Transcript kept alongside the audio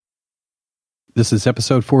This is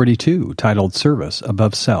episode 42, titled Service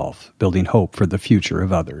Above Self, Building Hope for the Future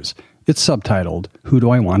of Others. It's subtitled, Who Do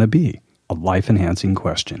I Want to Be? A Life-Enhancing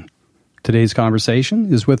Question. Today's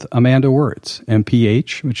conversation is with Amanda Wertz,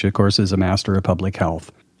 MPH, which of course is a Master of Public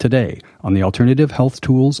Health. Today on the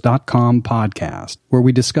AlternativeHealthTools.com podcast, where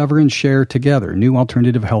we discover and share together new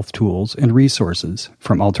alternative health tools and resources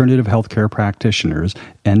from alternative healthcare practitioners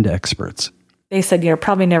and experts. They said, you're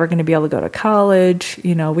probably never going to be able to go to college.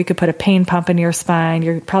 We could put a pain pump in your spine.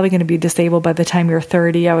 You're probably going to be disabled by the time you're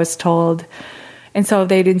 30, I was told. And so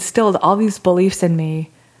they'd instilled all these beliefs in me.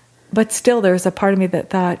 But still, there's a part of me that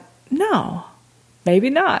thought, no, maybe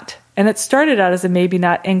not. And it started out as a maybe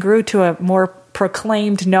not and grew to a more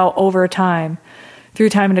proclaimed no over time,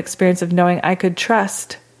 through time and experience of knowing I could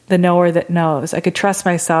trust the knower that knows. I could trust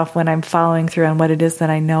myself when I'm following through on what it is that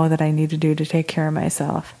I know that I need to do to take care of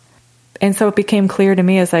myself. And so it became clear to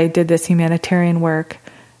me as I did this humanitarian work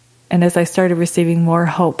and as I started receiving more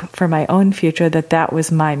hope for my own future that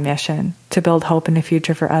was my mission, to build hope in the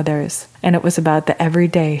future for others. And it was about the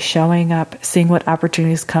everyday showing up, seeing what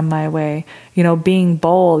opportunities come my way, being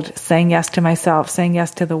bold, saying yes to myself, saying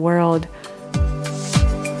yes to the world.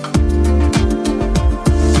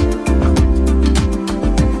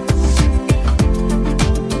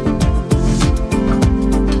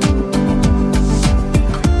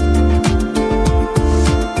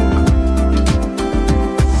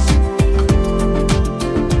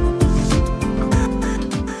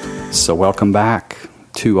 So welcome back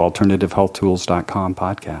to AlternativeHealthTools.com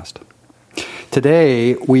podcast.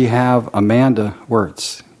 Today we have Amanda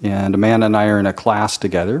Wertz, and Amanda and I are in a class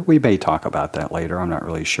together. We may talk about that later, I'm not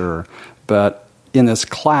really sure. But in this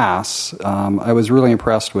class, I was really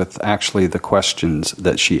impressed with actually the questions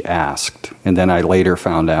that she asked. And then I later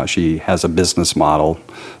found out she has a business model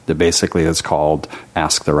that basically is called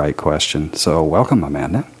Ask the Right Question. So welcome,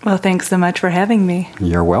 Amanda. Well, thanks so much for having me.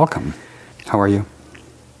 You're welcome. How are you?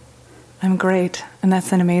 I'm great, and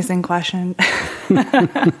that's an amazing question.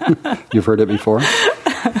 You've heard it before?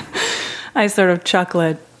 I sort of chuckle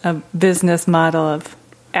at a business model of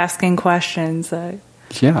asking questions.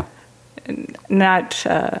 Yeah. Not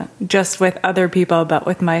just with other people, but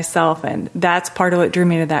with myself, and that's part of what drew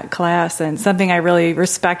me to that class. And something I really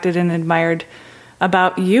respected and admired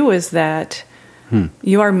about you is that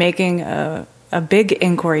you are making a big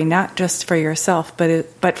inquiry, not just for yourself,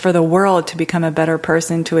 but for the world, to become a better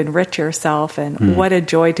person, to enrich yourself. And what a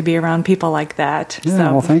joy to be around people like that.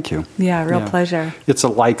 Yeah, well, thank you. Yeah, real pleasure. It's a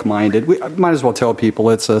like-minded, we might as well tell people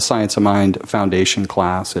it's a Science of Mind Foundation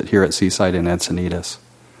class here at Seaside in Encinitas.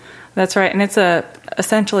 That's right. And it's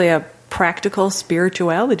essentially a practical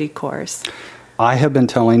spirituality course. I have been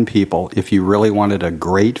telling people, if you really wanted a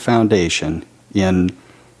great foundation in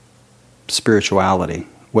spirituality,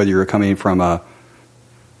 whether you're coming from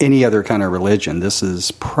any other kind of religion, this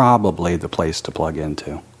is probably the place to plug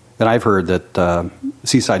into. And I've heard that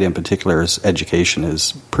Seaside in particular's education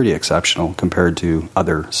is pretty exceptional compared to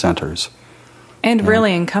other centers. And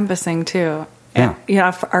really encompassing, too. Yeah.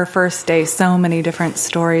 Our first day, so many different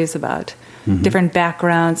stories about different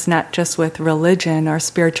backgrounds, not just with religion or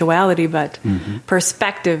spirituality, but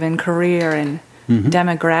perspective and career and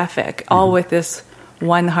demographic, all with this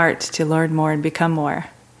one heart to learn more and become more.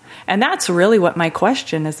 And that's really what my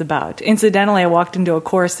question is about. Incidentally, I walked into a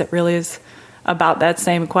course that really is about that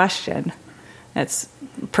same question. It's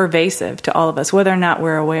pervasive to all of us, whether or not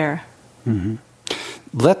we're aware.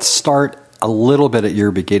 Let's start a little bit at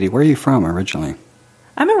your beginning. Where are you from originally?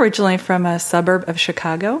 I'm originally from a suburb of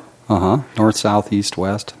Chicago. North, south, east,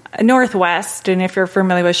 west? Northwest. And if you're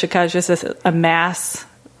familiar with Chicago, it's just a mass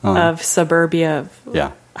of suburbia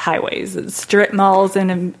of highways and strip malls,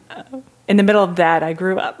 and in the middle of that, I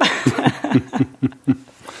grew up.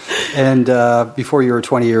 And before you were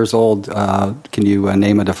 20 years old, can you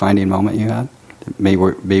name a defining moment you had?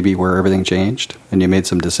 Maybe where everything changed and you made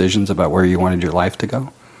some decisions about where you wanted your life to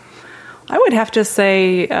go? I would have to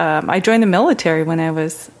say I joined the military when I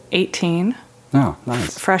was 18. Oh,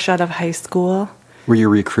 nice. Fresh out of high school. Were you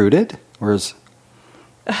recruited?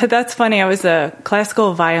 That's funny. I was a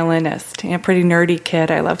classical violinist, a pretty nerdy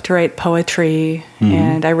kid. I loved to write poetry,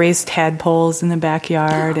 and I raised tadpoles in the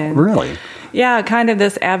backyard. And really? Yeah, kind of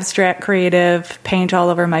this abstract creative, paint all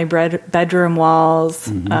over my bedroom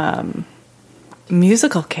walls,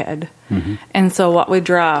 musical kid. And so what would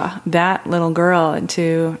draw that little girl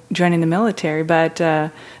into joining the military? But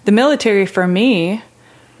the military for me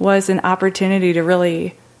was an opportunity to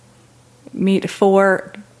really meet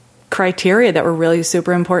 4 criteria that were really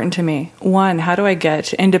super important to me. 1, how do I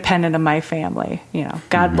get independent of my family?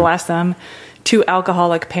 God bless them. two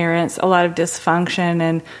alcoholic parents, a lot of dysfunction,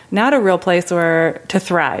 and not a real place where to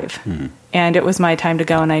thrive. And it was my time to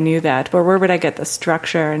go, and I knew that. But where would I get the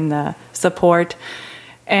structure and the support?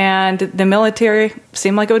 And the military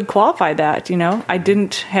seemed like it would qualify that, I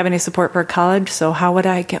didn't have any support for college, so how would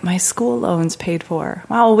I get my school loans paid for?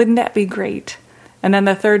 Wow, wouldn't that be great? And then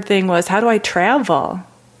the third thing was, how do I travel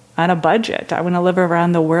on a budget? I want to live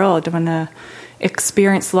around the world. I want to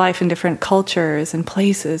experience life in different cultures and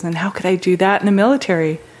places, and how could I do that? And the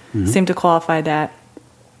military seemed to qualify that.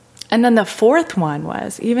 And then the fourth one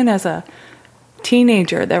was, even as a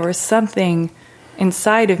teenager, there was something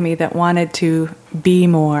inside of me that wanted to be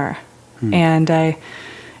more. And I,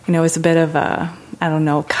 it was a bit of a,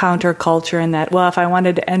 counterculture in that, well, if I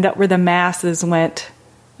wanted to end up where the masses went,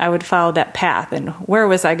 I would follow that path. And where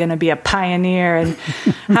was I going to be a pioneer? And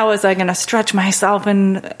how was I going to stretch myself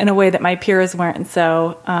in a way that my peers weren't? And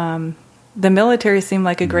so the military seemed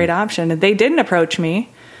like a great option. And they didn't approach me.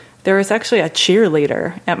 There was actually a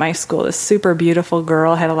cheerleader at my school, a super beautiful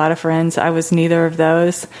girl, had a lot of friends. I was neither of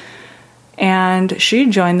those. And she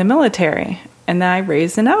joined the military. And then I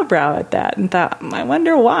raised an eyebrow at that and thought, I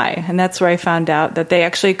wonder why. And that's where I found out that they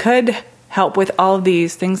actually could help with all of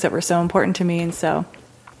these things that were so important to me. And so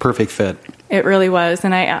perfect fit. It really was.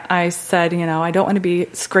 And I said, I don't want to be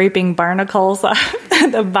scraping barnacles off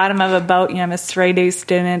the bottom of a boat. I'm a straight-A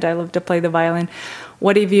student. I love to play the violin.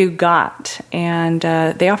 What have you got? And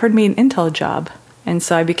they offered me an intel job. And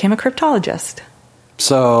so I became a cryptologist.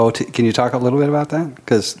 So can you talk a little bit about that?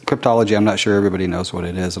 Because cryptology, I'm not sure everybody knows what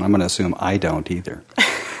it is, and I'm going to assume I don't either.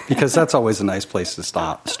 Because that's always a nice place to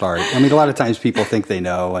start. I mean, a lot of times people think they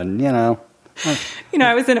know, and, I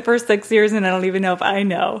was in it for 6 years, and I don't even know if I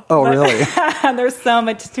know. Oh, really? There's so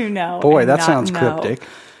much to know. Boy, that sounds cryptic.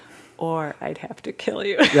 Or I'd have to kill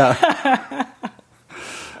you. Yeah.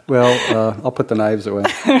 Well, I'll put the knives away.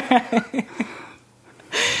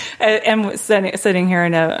 I'm sitting here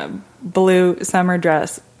in a blue summer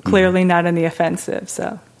dress, clearly not in the offensive.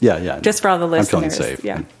 So yeah. Just for all the listeners. I'm feeling safe.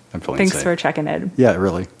 Yeah. I'm feeling Thanks safe. for checking in. Yeah,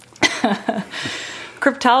 really.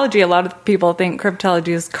 Cryptology, a lot of people think cryptology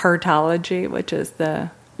is cartology, which is the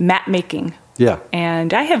map making. Yeah.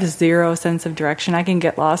 And I have zero sense of direction. I can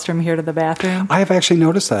get lost from here to the bathroom. I have actually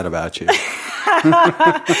noticed that about you.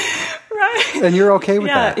 Right. And you're okay with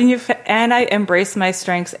that. And I embrace my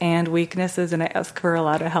strengths and weaknesses, and I ask for a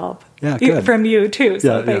lot of help. Yeah, good. From you, too.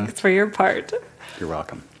 So thanks for your part. You're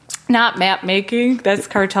welcome. Not map making. That's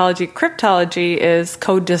cartology. Cryptology is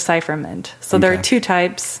code decipherment. So there are two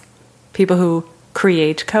types. People who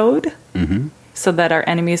create code so that our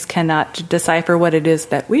enemies cannot decipher what it is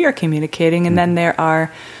that we are communicating. And then there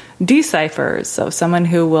are deciphers. So someone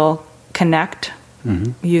who will connect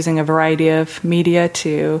using a variety of media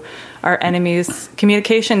to our enemies'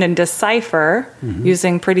 communication and decipher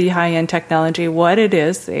using pretty high-end technology what it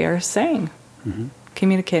is they are saying,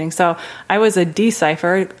 communicating. So I was a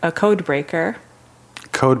decipher, a code breaker.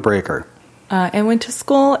 Code breaker. And went to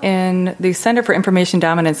school in the Center for Information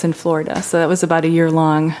Dominance in Florida. So that was about a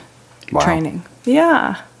year-long training.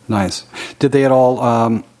 Yeah. Nice. Did they at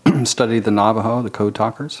all study the Navajo, the code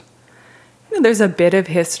talkers? There's a bit of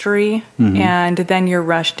history, and then you're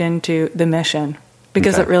rushed into the mission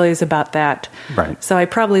because it really is about that. Right. So I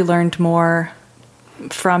probably learned more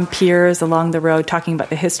from peers along the road talking about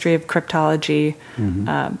the history of cryptology,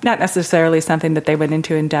 not necessarily something that they went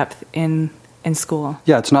into in depth in school.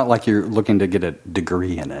 Yeah, it's not like you're looking to get a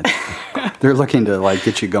degree in it. They're looking to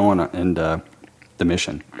get you going in the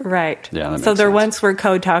mission. Right. Yeah, that makes so there sense. once were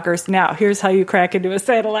code talkers. Now, here's how you crack into a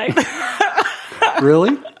satellite.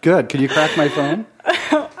 Really? Good. Can you crack my phone?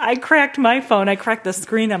 I cracked my phone. I cracked the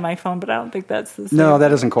screen on my phone, but I don't think that's the same. No, that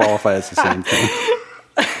doesn't qualify as the same thing.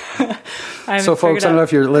 So, folks, I don't know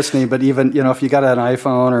if you're listening, but even, if you got an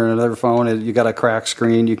iPhone or another phone and you got a cracked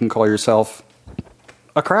screen, you can call yourself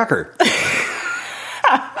a cracker.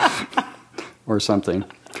 Or something.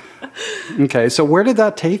 Okay, so where did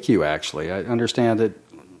that take you, actually? I understand that,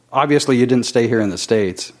 obviously, you didn't stay here in the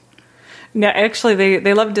States. No, actually,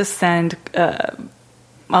 they love to send a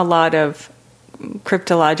lot of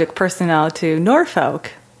cryptologic personnel to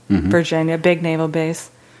Norfolk, Virginia, big naval base.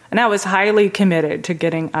 And I was highly committed to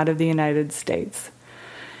getting out of the United States.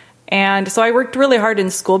 And so I worked really hard in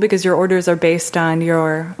school because your orders are based on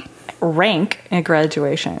your rank at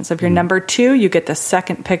graduation. So if you're number 2, you get the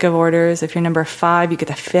second pick of orders. If you're number 5, you get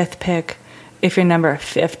the 5th pick. If you're number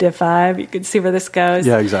 55, you can see where this goes.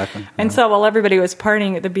 Yeah, exactly. And so while everybody was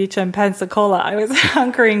partying at the beach in Pensacola, I was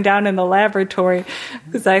hunkering down in the laboratory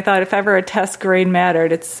because I thought if ever a test grade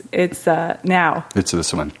mattered, it's now. It's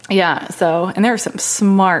this one. Yeah. So, and there were some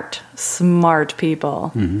smart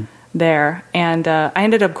people there. And I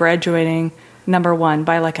ended up graduating number one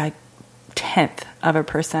by like a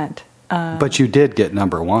 0.1%. But you did get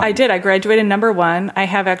number one. I did. I graduated number one. I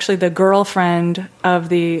have actually the girlfriend of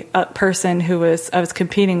the person I was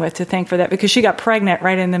competing with to thank for that, because she got pregnant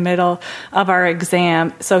right in the middle of our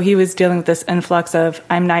exam. So he was dealing with this influx of,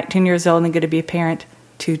 I'm 19 years old and going to be a parent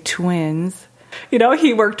to twins.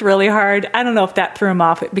 He worked really hard. I don't know if that threw him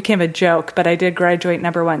off. It became a joke, but I did graduate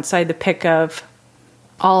number one. So I had the pick of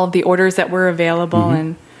all of the orders that were available,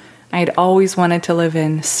 and I had always wanted to live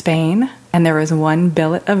in Spain, and there was one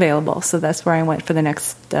billet available. So that's where I went for the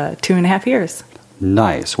next 2.5 years.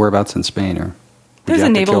 Nice. Whereabouts in Spain? Or there's a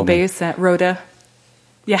naval base at Rota.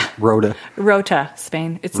 Yeah. Rota,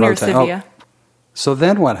 Spain. It's near Sevilla. Oh. So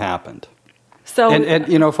then what happened? So,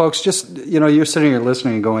 and folks, just, you're sitting here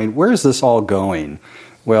listening and going, where is this all going?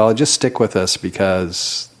 Well, just stick with us,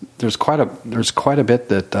 because there's quite a bit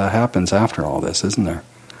that happens after all this, isn't there?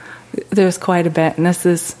 There's quite a bit, and this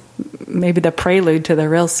is maybe the prelude to the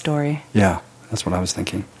real story. Yeah, that's what I was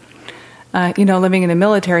thinking. Living in the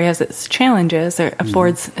military has its challenges. It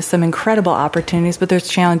affords some incredible opportunities, but there's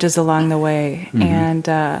challenges along the way. And,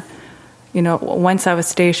 once I was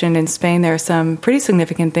stationed in Spain, there are some pretty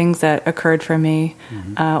significant things that occurred for me.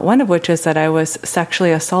 One of which is that I was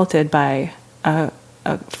sexually assaulted by a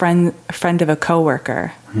friend of a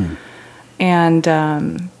coworker. And,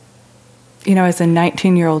 as a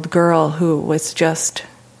 19-year-old girl who was just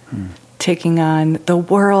taking on the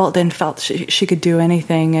world and felt she could do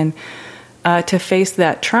anything, and to face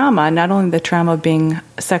that trauma, not only the trauma of being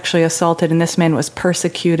sexually assaulted, and this man was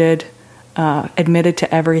persecuted, admitted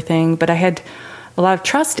to everything, but I had a lot of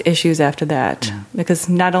trust issues after that, because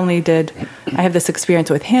not only did I have this experience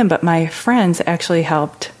with him, but my friends actually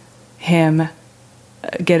helped him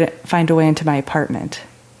find a way into my apartment.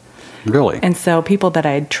 Really? And so people that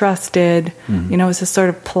I had trusted, it was a sort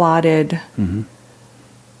of plotted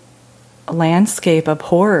landscape of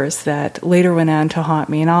horrors that later went on to haunt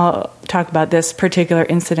me. And I'll talk about this particular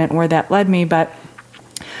incident where that led me, but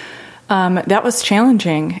that was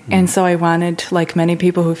challenging. And so I wanted, like many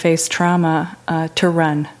people who face trauma, to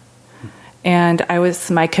run. And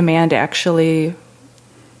my command actually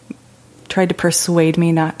tried to persuade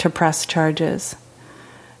me not to press charges.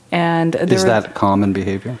 And is that common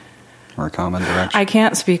behavior or a common direction? I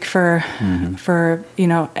can't speak for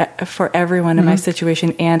everyone in my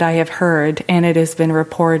situation, and I have heard, and it has been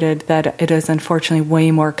reported that it is unfortunately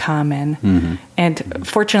way more common, and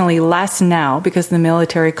fortunately less now, because the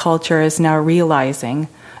military culture is now realizing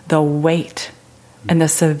the weight and the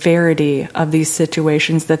severity of these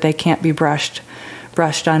situations, that they can't be brushed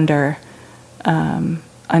under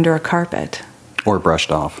a carpet or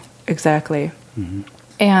brushed off. Exactly.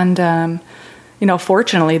 And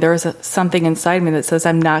fortunately, there was something inside me that says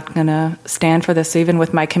I'm not going to stand for this, even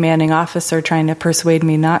with my commanding officer trying to persuade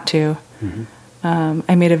me not to.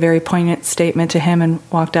 I made a very poignant statement to him and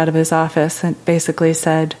walked out of his office and basically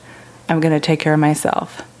said, I'm going to take care of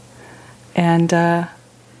myself. And I'm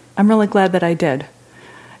really glad that I did.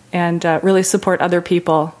 And really support other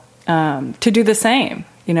people to do the same,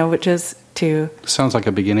 which is to... Sounds like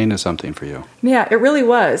a beginning of something for you. Yeah, it really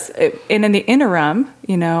was. And in the interim,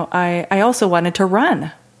 I also wanted to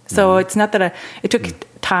run. So it's not that it took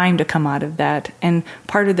time to come out of that. And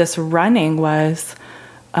part of this running was,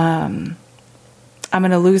 I'm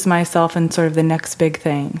going to lose myself in sort of the next big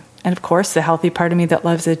thing. And of course, the healthy part of me that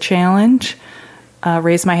loves a challenge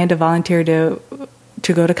raised my hand to volunteer to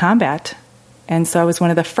go to combat. And so I was one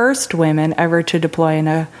of the first women ever to deploy in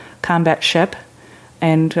a combat ship,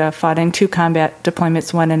 and fought in 2 combat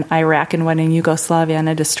deployments, one in Iraq and one in Yugoslavia on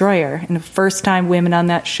a destroyer. And the first time women on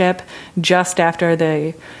that ship, just after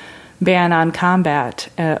the ban on combat,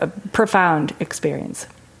 a profound experience.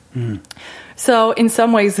 So in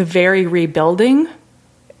some ways, very rebuilding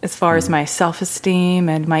as far as my self-esteem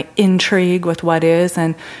and my intrigue with what is,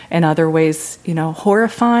 and in other ways,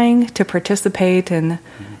 horrifying to participate and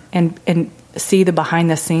see the behind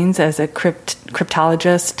the scenes as a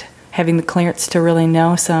cryptologist, having the clearance to really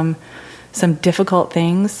know some difficult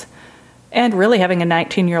things, and really having a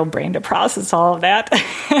 19-year-old brain to process all of that.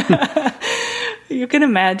 You can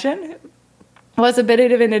imagine. It was a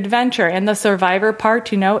bit of an adventure. And the survivor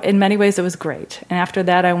part, in many ways it was great. And after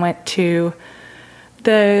that, I went to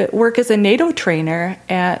work as a NATO trainer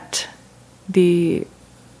at the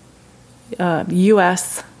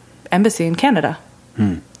U.S. Embassy in Canada.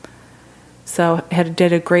 So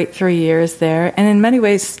did a great 3 years there, and in many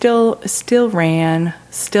ways still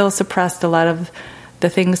suppressed a lot of the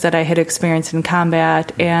things that I had experienced in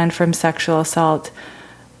combat and from sexual assault.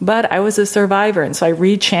 But I was a survivor, and so I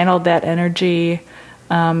rechanneled that energy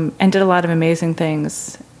and did a lot of amazing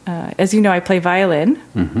things. As you know, I play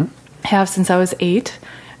violin, have since I was 8.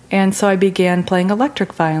 And so I began playing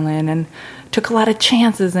electric violin and took a lot of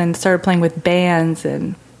chances and started playing with bands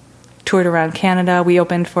and toured around Canada. We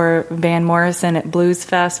opened for Van Morrison at Blues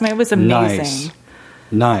Fest. I mean, it was amazing.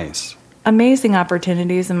 Nice. Amazing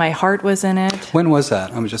opportunities, and my heart was in it. When was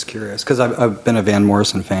that? I'm just curious, because I've been a Van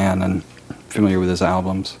Morrison fan and familiar with his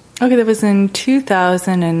albums. Okay, that was in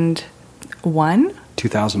 2001.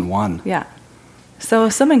 2001. Yeah. So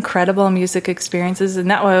some incredible music experiences,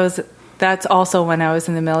 and that's also when I was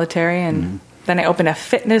in the military, and then I opened a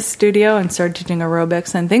fitness studio and started doing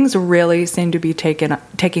aerobics, and things really seemed to be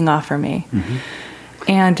taking off for me.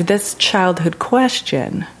 And this childhood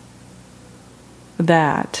question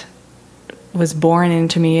that was born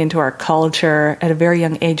into me, into our culture at a very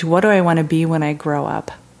young age, what do I want to be when I grow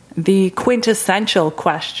up? The quintessential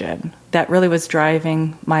question that really was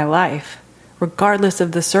driving my life. Regardless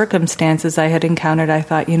of the circumstances I had encountered, I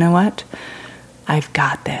thought, you know what? I've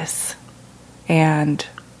got this. And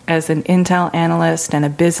as an Intel analyst and a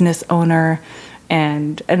business owner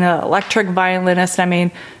and an electric violinist, I mean,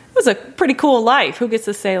 it was a pretty cool life. Who gets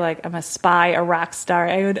to say, like, I'm a spy, a rock star,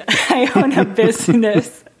 I own a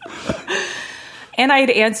business? And I had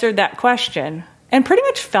answered that question and pretty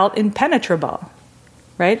much felt impenetrable,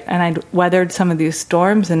 right? And I'd weathered some of these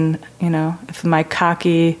storms, and, if my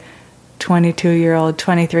cocky 22-year-old,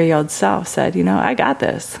 23-year-old self said, I got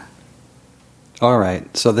this. All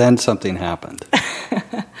right. So then something happened.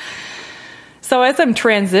 So as I'm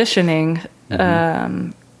transitioning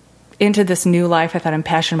into this new life, I thought, I'm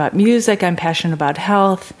passionate about music. I'm passionate about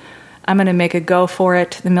health. I'm going to make a go for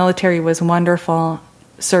it. The military was wonderful,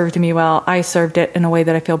 served me well. I served it in a way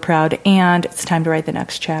that I feel proud, and it's time to write the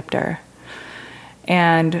next chapter.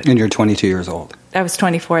 And you're 22 years old. I was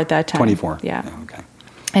 24 at that time. 24. Yeah. Oh, okay.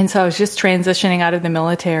 And so I was just transitioning out of the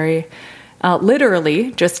military,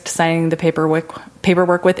 literally just signing the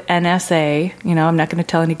paperwork with NSA. I'm not going to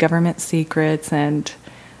tell any government secrets, and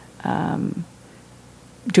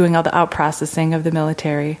doing all the out processing of the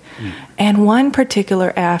military. And one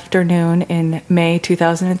particular afternoon in May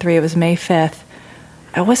 2003, it was May 5th,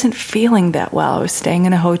 I wasn't feeling that well. I was staying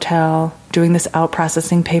in a hotel, doing this out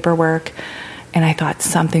processing paperwork, and I thought,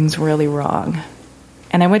 something's really wrong.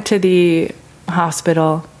 And I went to the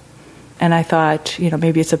hospital, and I thought,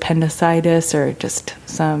 maybe it's appendicitis or just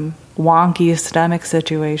some wonky stomach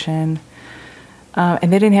situation.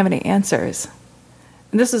 And they didn't have any answers.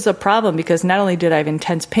 And this is a problem because not only did I have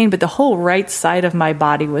intense pain, but the whole right side of my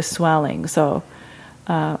body was swelling. So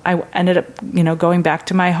I ended up, going back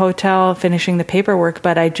to my hotel, finishing the paperwork,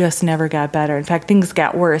 but I just never got better. In fact, things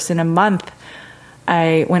got worse. In a month,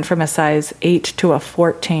 I went from a size 8 to a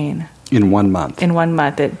 14. In 1 month? In 1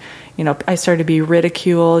 month. I started to be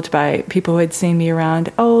ridiculed by people who had seen me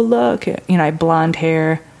around. Oh, look, I had blonde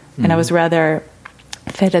hair, and I was rather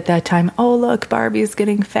fit at that time. Oh, look, Barbie's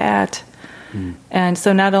getting fat. And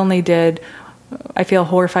so not only did I feel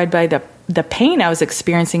horrified by the pain I was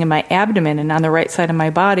experiencing in my abdomen and on the right side of my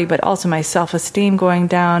body, but also my self-esteem going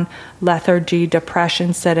down, lethargy,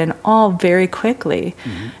 depression set in all very quickly.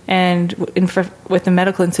 And with the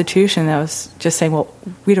medical institution, I was just saying, well,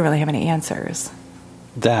 we don't really have any answers.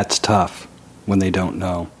 That's tough when they don't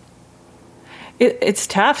know. It's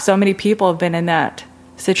tough. So many people have been in that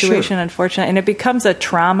situation, unfortunately, and it becomes a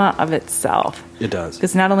trauma of itself. It does.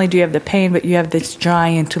 Because not only do you have the pain, but you have this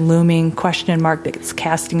giant looming question mark that's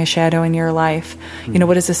casting a shadow in your life.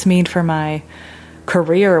 What does this mean for my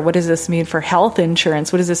career? What does this mean for health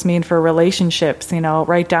insurance? What does this mean for relationships?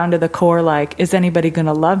 Right down to the core, like, is anybody going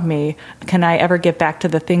to love me? Can I ever get back to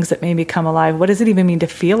the things that made me come alive? What does it even mean to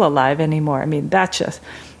feel alive anymore? I mean, that's just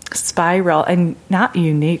spiral and not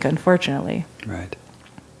unique, unfortunately. Right.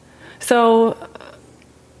 So,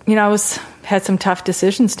 I had some tough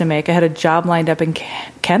decisions to make. I had a job lined up in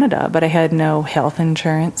Canada, but I had no health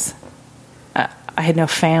insurance. I had no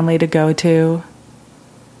family to go to.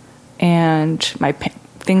 And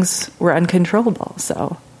things were uncontrollable.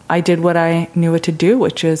 So I did what I knew what to do,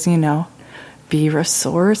 which is, be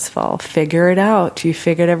resourceful, figure it out. You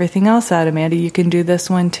figured everything else out, Amanda. You can do this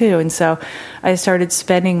one too. And so I started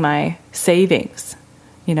spending my savings,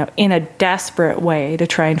 in a desperate way to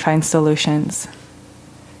try and find solutions.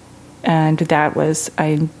 And that was,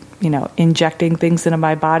 injecting things into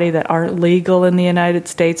my body that aren't legal in the United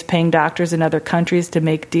States, paying doctors in other countries to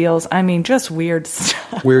make deals. I mean, just weird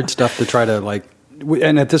stuff. Weird stuff to try to,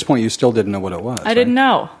 and at this point you still didn't know what it was. I didn't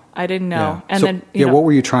know. Yeah. And so, then, what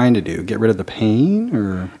were you trying to do? Get rid of the pain,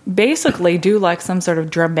 or? Basically do like some sort of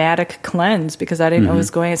dramatic cleanse, because I didn't know what was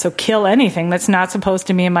going on. So kill anything that's not supposed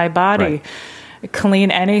to be in my body. Right. Clean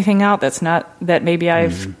anything out that maybe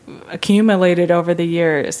I've accumulated over the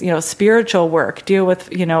years, spiritual work, deal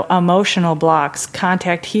with, emotional blocks,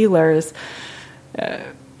 contact healers,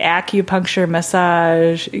 acupuncture,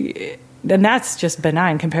 massage. And that's just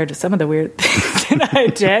benign compared to some of the weird things that I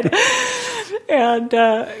did. And,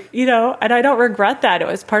 and I don't regret that. It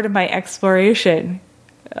was part of my exploration.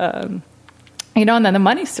 And then the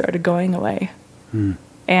money started going away.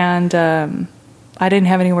 And I didn't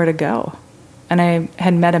have anywhere to go. And I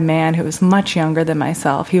had met a man who was much younger than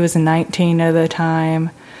myself. He was 19 at the time,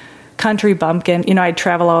 country bumpkin. I'd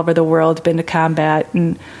travel all over the world, been to combat,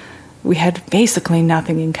 and we had basically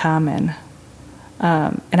nothing in common.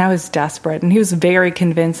 And I was desperate. And he was very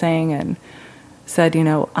convincing and said,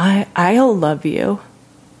 I'll love you.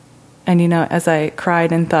 And, as I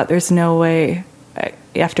cried and thought, there's no way,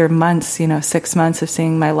 after months, 6 months of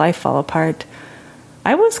seeing my life fall apart,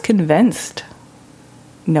 I was convinced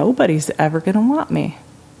nobody's ever going to want me.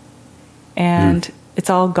 And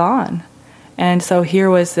it's all gone. And so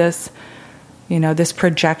here was this, this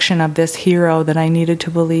projection of this hero that I needed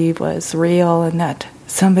to believe was real and that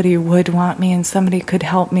somebody would want me and somebody could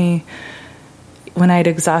help me when I'd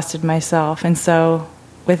exhausted myself. And so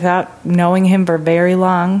without knowing him for very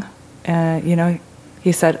long,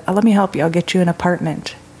 he said, let me help you. I'll get you an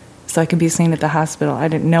apartment so I can be seen at the hospital. I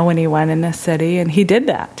didn't know anyone in this city, and he did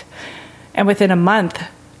that. And within a month,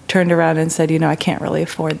 turned around and said, I can't really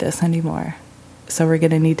afford this anymore. So we're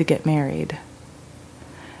going to need to get married.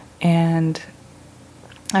 And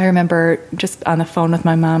I remember just on the phone with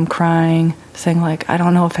my mom crying, saying, I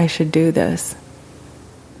don't know if I should do this.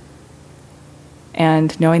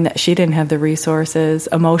 And knowing that she didn't have the resources,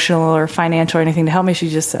 emotional or financial or anything to help me, she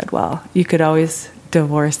just said, well, you could always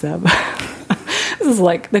divorce them. This is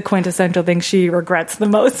the quintessential thing she regrets the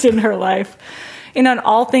most in her life. And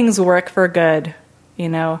all things work for good,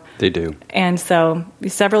 They do. And so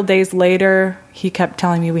several days later, he kept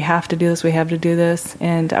telling me, we have to do this, we have to do this.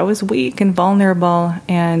 And I was weak and vulnerable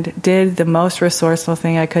and did the most resourceful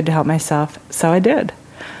thing I could to help myself. So I did.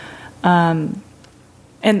 And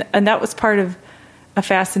that was part of a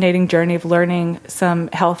fascinating journey of learning some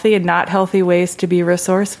healthy and not healthy ways to be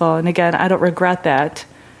resourceful. And again, I don't regret that.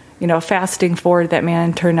 Fasting forward, that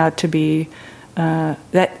man turned out to be,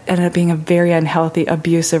 that ended up being a very unhealthy,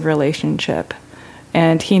 abusive relationship.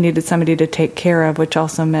 And he needed somebody to take care of, which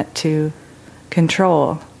also meant to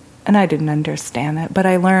control. And I didn't understand that, but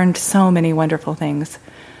I learned so many wonderful things.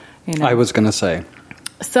 I was going to say.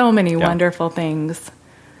 So many wonderful things,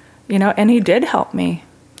 and he did help me.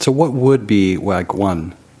 So what would be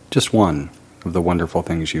just one of the wonderful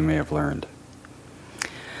things you may have learned?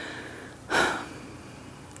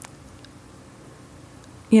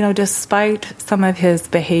 Despite some of his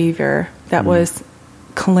behavior that was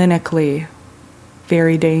clinically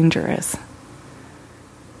very dangerous,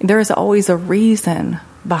 there is always a reason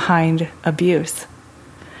behind abuse.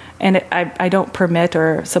 And I don't permit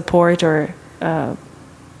or support or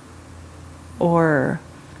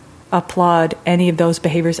applaud any of those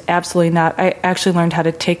behaviors. Absolutely not. I actually learned how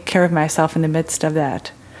to take care of myself in the midst of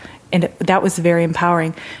that. And that was very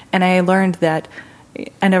empowering. And I learned that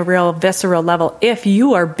on a real visceral level, if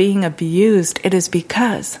you are being abused, it is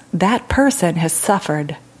because that person has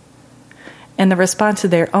suffered. And the response to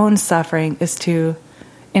their own suffering is to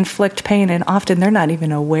inflict pain, and often they're not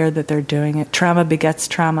even aware that they're doing it. Trauma begets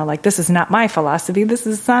trauma. This is not my philosophy, this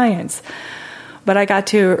is science. But I got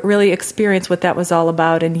to really experience what that was all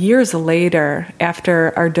about. And years later,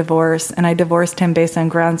 after our divorce, and I divorced him based on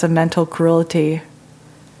grounds of mental cruelty,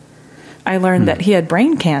 I learned that he had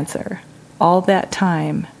brain cancer all that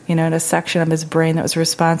time, in a section of his brain that was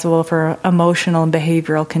responsible for emotional and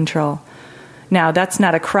behavioral control. Now, that's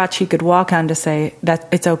not a crutch he could walk on to say that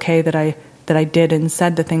it's okay that I did and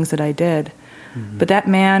said the things that I did. But that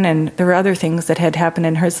man, and there were other things that had happened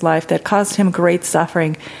in his life that caused him great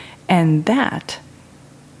suffering. And that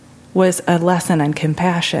was a lesson on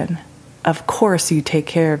compassion. Of course you take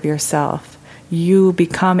care of yourself. You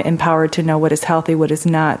become empowered to know what is healthy, what is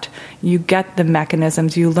not. You get the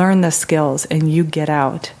mechanisms, you learn the skills, and you get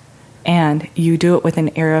out. And you do it with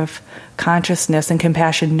an air of consciousness and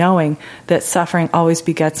compassion, knowing that suffering always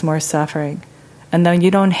begets more suffering. And then you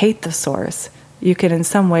don't hate the source. You can, in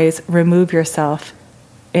some ways, remove yourself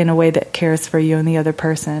in a way that cares for you and the other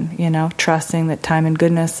person, trusting that time and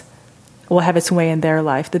goodness will have its way in their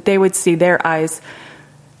life, that they would see their eyes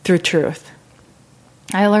through truth.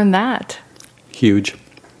 I learned that. Huge.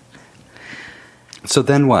 So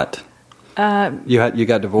then what? You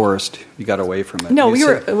got divorced. You got away from it. No, we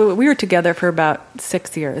were together for about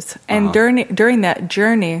 6 years, and during that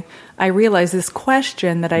journey, I realized this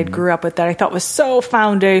question that I grew up with that I thought was so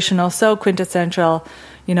foundational, so quintessential.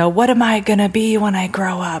 What am I going to be when I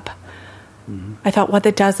grow up? I thought, well,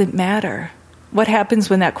 that doesn't matter. What happens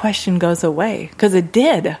when that question goes away? Because it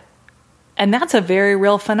did. And that's a very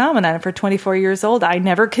real phenomenon. For 24 years old, I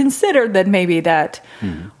never considered that maybe that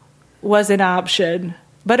was an option.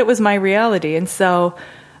 But it was my reality. And so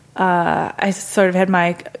I sort of had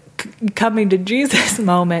my coming to Jesus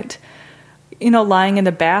moment, lying in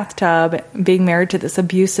the bathtub, being married to this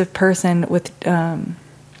abusive person with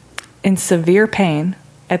in severe pain.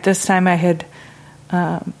 At this time, I had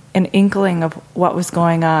an inkling of what was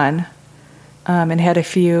going on, and had a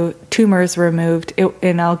few tumors removed.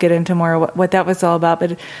 And I'll get into more what that was all about.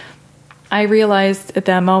 But I realized at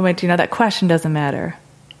that moment, that question doesn't matter.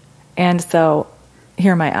 And so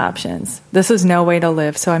here are my options. This is no way to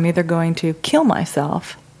live. So I'm either going to kill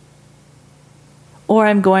myself, or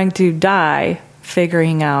I'm going to die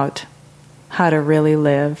figuring out how to really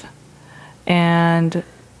live and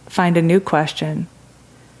find a new question,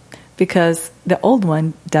 because the old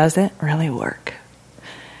one doesn't really work.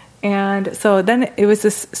 And so then it was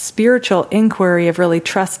this spiritual inquiry of really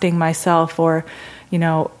trusting myself, or,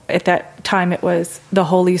 at that time it was the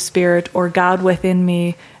Holy Spirit or God within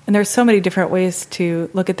me. And there's so many different ways to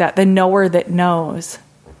look at that. The knower that knows.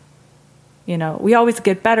 We always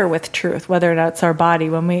get better with truth, whether or not it's our body.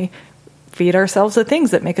 When we feed ourselves the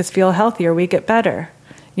things that make us feel healthier, we get better.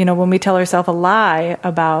 When we tell ourselves a lie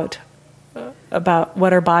about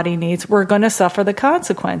what our body needs, we're going to suffer the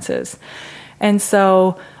consequences. And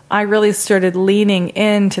so I really started leaning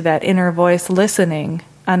into that inner voice, listening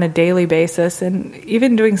on a daily basis, and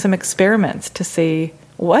even doing some experiments to see,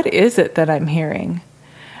 what is it that I'm hearing?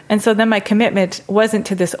 And so then my commitment wasn't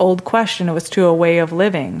to this old question, it was to a way of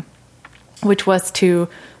living, which was to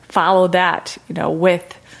follow that,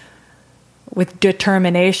 with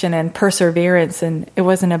determination and perseverance. And it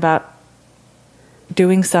wasn't about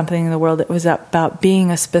doing something in the world, it was about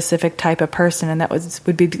being a specific type of person, and that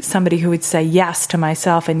would be somebody who would say yes to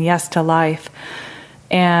myself and yes to life.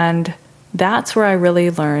 And that's where I really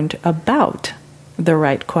learned about the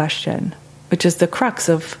right question, which is the crux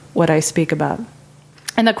of what I speak about.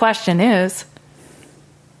 And the question is,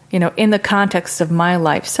 in the context of my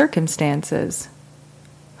life circumstances,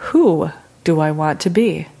 who do I want to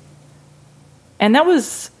be? And that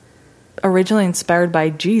was originally inspired by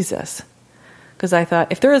Jesus. Because I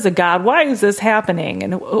thought, if there is a God, why is this happening?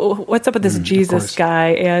 And what's up with this Jesus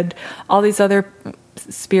guy and all these other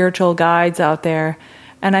spiritual guides out there?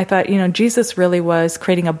 And I thought, Jesus really was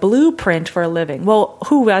creating a blueprint for a living. Well,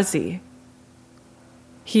 who was he?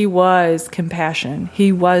 He was compassion.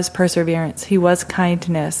 He was perseverance. He was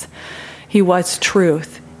kindness. He was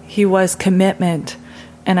truth. He was commitment.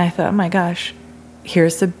 And I thought, oh my gosh,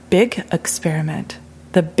 here's the big experiment,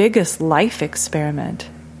 the biggest life experiment.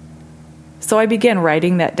 So I began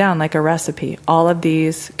writing that down like a recipe, all of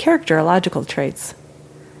these characterological traits.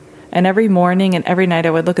 And every morning and every night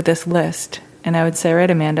I would look at this list and I would say, right,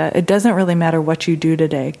 Amanda, it doesn't really matter what you do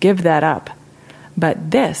today. Give that up.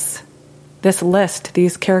 But this list,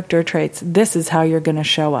 these character traits, this is how you're going to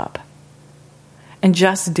show up. And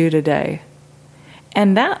just do today.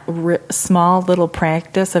 And that small little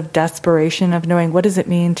practice of desperation, of knowing what does it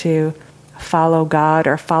mean to follow God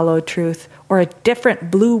or follow truth, or a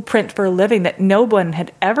different blueprint for living that no one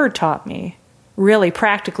had ever taught me, really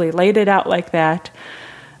practically laid it out like that,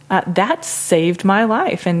 that saved my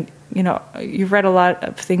life. And, you've read a lot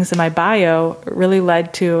of things in my bio, really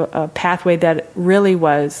led to a pathway that really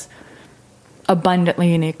was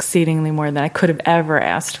abundantly and exceedingly more than I could have ever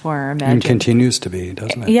asked for or imagined. And continues to be,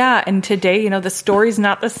 doesn't it? Yeah, and today, the story's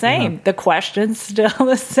not the same. Yeah. The question's still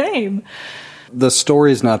the same. The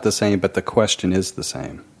story's not the same, but the question is the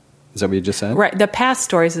same. Is that what you just said? Right. The past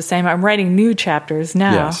story's the same. I'm writing new chapters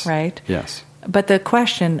now, yes. Right? Yes. But the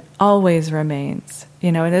question always remains,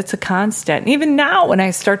 and it's a constant. And even now, when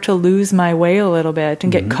I start to lose my way a little bit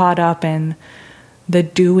and get caught up in the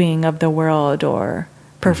doing of the world or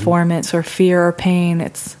performance or fear or pain,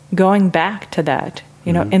 it's going back to that.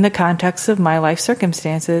 In the context of my life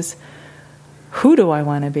circumstances, who do I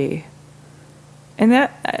want to be? And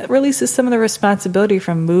that releases some of the responsibility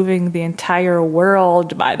from moving the entire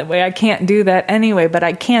world. By the way, I can't do that anyway, but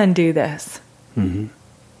I can do this. Mm-hmm.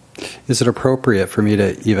 Is it appropriate for me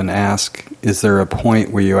to even ask, is there a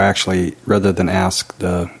point where you actually, rather than ask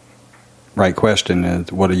the right question,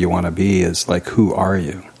 what do you want to be, is like, who are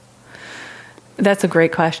you? That's a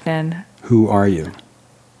great question. Who are you?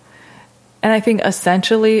 And I think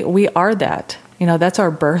essentially we are that. That's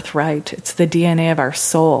our birthright. It's the DNA of our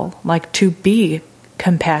soul. Like, to be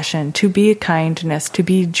compassion, to be kindness, to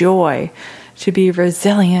be joy, to be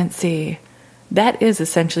resiliency. That is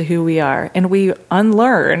essentially who we are. And we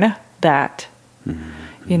unlearn that,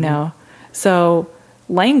 So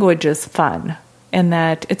language is fun in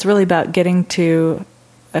that it's really about getting to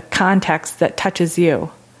a context that touches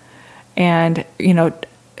you. And,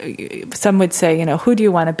 some would say, who do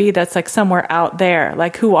you want to be? That's like somewhere out there.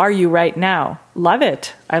 Like, who are you right now? Love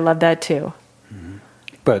it. I love that too. Mm-hmm.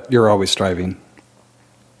 But you're always striving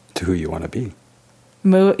to who you want to be.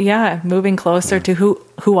 Moving closer to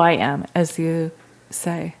who I am, as you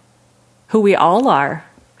say. Who we all are.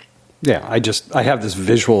 Yeah, I have this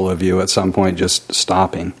visual of you at some point just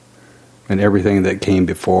stopping, and everything that came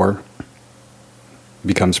before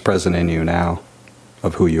becomes present in you now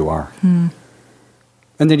of who you are. And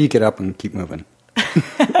then you get up and keep moving.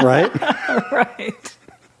 Right? Right.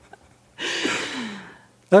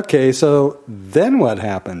 Okay, so then what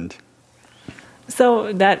happened?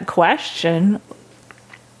 So that question,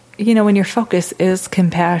 when your focus is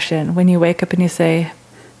compassion, when you wake up and you say,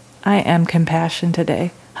 I am compassion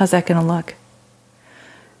today, how's that going to look?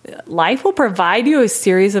 Life will provide you a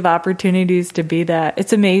series of opportunities to be that.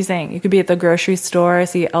 It's amazing. You could be at the grocery store,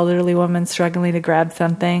 see an elderly woman struggling to grab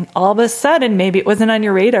something. All of a sudden, maybe it wasn't on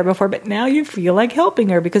your radar before, but now you feel like helping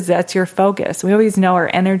her because that's your focus. We always know our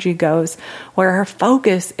energy goes where our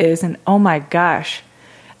focus is, and oh my gosh,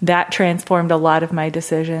 that transformed a lot of my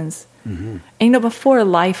decisions. Mm-hmm. And before,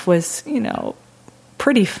 life was,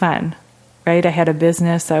 pretty fun, right? I had a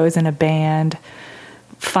business. I was in a band.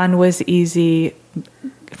 Fun was easy.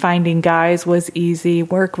 Finding guys was easy.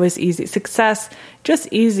 Work was easy. Success, just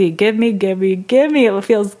easy. Give me. It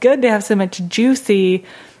feels good to have so much juicy,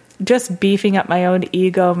 just beefing up my own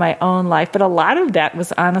ego, my own life. But a lot of that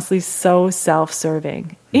was honestly so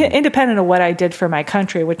self-serving. Independent of what I did for my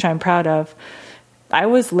country, which I'm proud of, I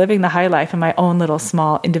was living the high life in my own little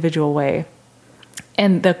small individual way.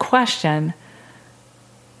 And the question,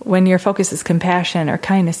 when your focus is compassion or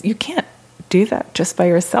kindness, you can't do that just by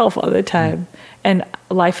yourself all the time. And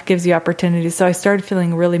life gives you opportunities. So I started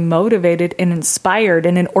feeling really motivated and inspired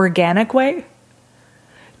in an organic way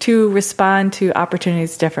to respond to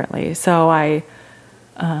opportunities differently. So I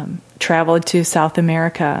traveled to South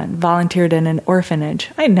America and volunteered in an orphanage.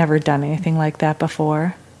 I had never done anything like that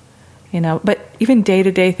before. But even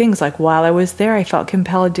day-to-day things, like while I was there, I felt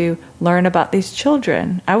compelled to learn about these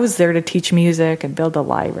children. I was there to teach music and build a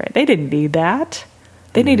library. They didn't need that.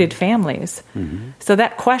 They needed families. Mm-hmm. So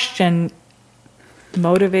that question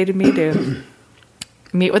motivated me to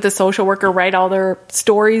meet with a social worker, write all their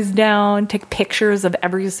stories down, take pictures of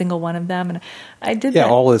every single one of them. And I did that. Yeah,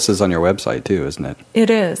 all this is on your website too, isn't it? It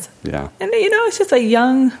is. Yeah. And, it's just a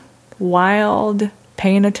young, wild,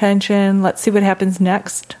 paying attention, let's see what happens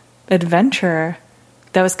next adventure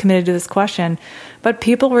that was committed to this question. But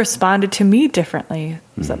people responded to me differently.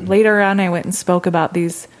 Mm-hmm. So later on, I went and spoke about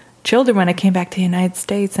these children when I came back to the United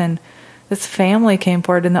States, and this family came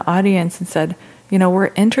forward in the audience and said, we're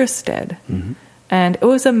interested. Mm-hmm. And it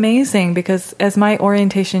was amazing because as my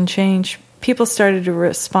orientation changed, people started to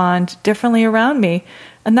respond differently around me.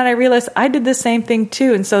 And then I realized I did the same thing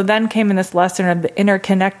too. And so then came in this lesson of the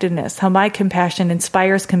interconnectedness, how my compassion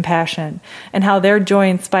inspires compassion and how their joy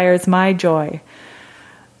inspires my joy.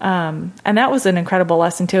 And that was an incredible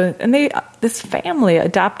lesson too. And this family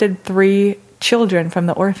adopted 3 children from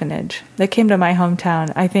the orphanage. They came to my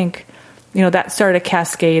hometown. I think, that started a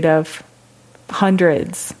cascade of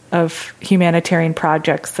hundreds of humanitarian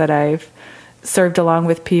projects that I've served along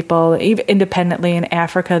with people, even independently in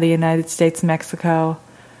Africa, the United States, Mexico,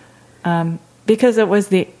 because it was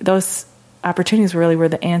those opportunities really were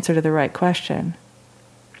the answer to the right question.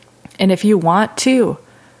 And if you want to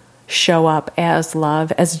show up as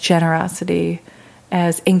love, as generosity,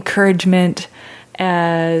 as encouragement,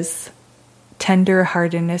 as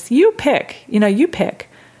tender-heartedness, you pick.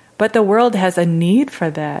 But the world has a need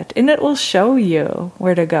for that, and it will show you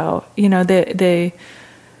where to go. The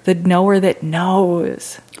knower that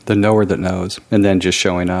knows. The knower that knows, and then just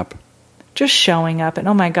showing up. Just showing up, and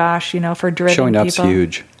oh my gosh, for driven showing up's people.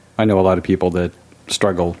 Huge. I know a lot of people that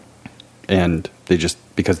struggle, and they just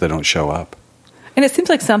because they don't show up. And it seems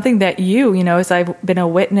like something that as I've been a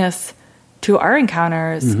witness to our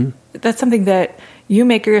encounters, mm-hmm. that's something that you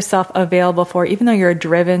make yourself available for. Even though you're a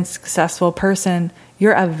driven, successful person,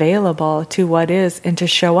 you're available to what is and to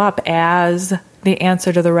show up as the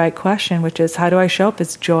answer to the right question, which is, how do I show up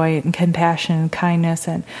as joy and compassion and kindness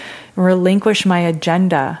and relinquish my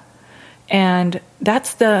agenda? And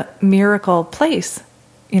that's the miracle place,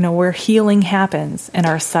 where healing happens in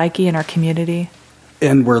our psyche, in our community.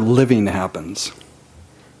 And where living happens.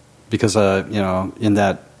 Because, in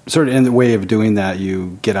that sort of in the way of doing that,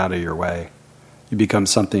 you get out of your way. You become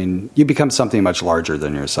something much larger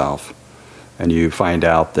than yourself. And you find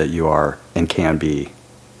out that you are and can be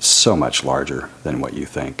so much larger than what you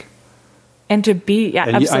think. And to be,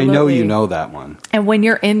 and absolutely. I know you know that one. And when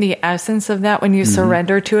you're in the essence of that, when you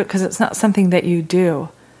surrender to it, because it's not something that you do.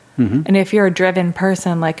 And if you're a driven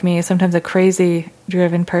person like me, sometimes a crazy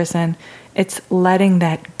driven person, it's letting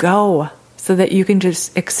that go so that you can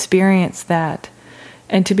just experience that.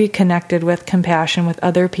 And to be connected with compassion with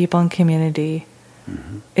other people in community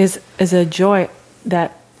is a joy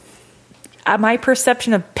that my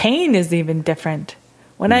perception of pain is even different.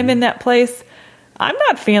 When I'm in that place, I'm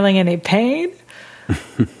not feeling any pain.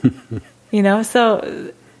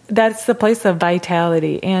 So that's the place of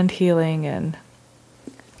vitality and healing. And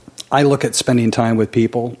I look at spending time with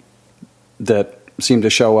people that seem to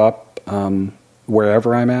show up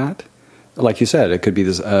wherever I'm at. Like you said, it could be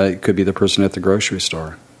it could be the person at the grocery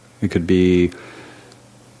store. It could be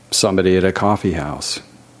somebody at a coffee house.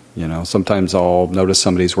 Sometimes I'll notice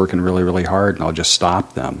somebody's working really, really hard, and I'll just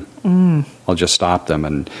stop them. I'll just stop them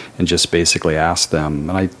and just basically ask them.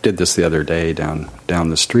 And I did this the other day down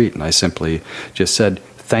the street, and I simply just said,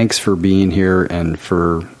 "Thanks for being here and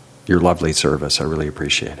for your lovely service. I really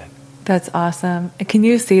appreciate it." That's awesome. Can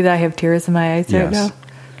you see that I have tears in my eyes right now?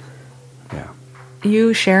 Yeah.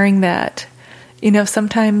 You sharing that.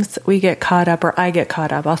 Sometimes we get caught up, or I get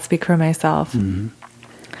caught up, I'll speak for myself,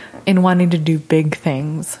 in wanting to do big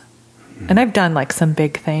things. And I've done some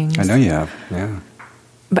big things. I know you have, yeah.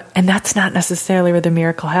 And that's not necessarily where the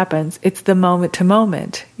miracle happens. It's the moment to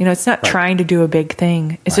moment. It's not trying to do a big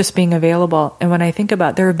thing. It's just being available. And when I think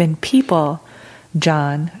about, there have been people,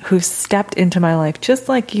 John, who've stepped into my life, just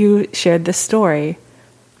like you shared this story.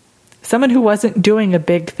 Someone who wasn't doing a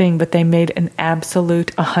big thing, but they made an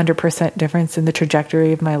absolute 100% difference in the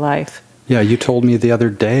trajectory of my life. Yeah, you told me the other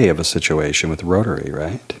day of a situation with Rotary,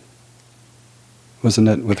 right? Wasn't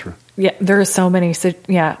it with... Yeah, there are so many,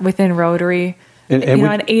 within Rotary. And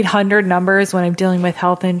on 800 numbers when I'm dealing with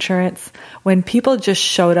health insurance, when people just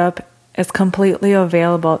showed up as completely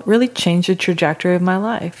available, it really changed the trajectory of my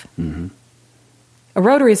life.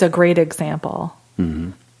 Rotary is a great example.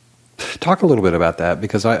 Talk a little bit about that,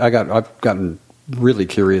 because I've gotten really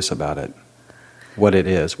curious about it, what it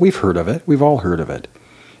is. We've heard of it. We've all heard of it.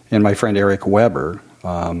 And my friend Eric Weber,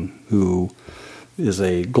 who is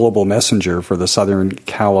a global messenger for the Southern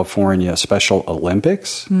California Special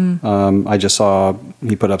Olympics. I just saw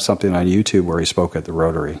he put up something on YouTube where he spoke at the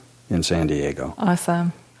Rotary in San Diego.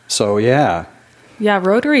 Awesome. So, yeah. Yeah,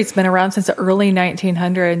 Rotary's been around since the early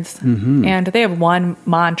 1900s, and they have one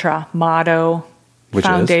motto,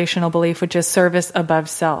 foundational belief, which is service above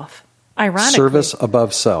self. Ironically, service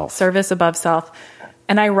above self. Service above self.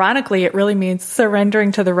 And ironically, it really means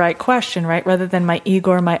surrendering to the right question, right? Rather than my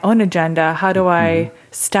ego or my own agenda, how do I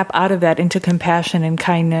step out of that into compassion and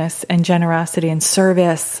kindness and generosity and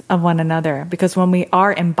service of one another? Because when we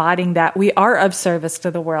are embodying that, we are of service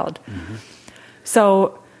to the world.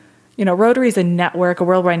 So, Rotary is a network, a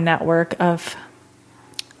worldwide network of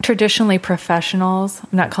traditionally professionals.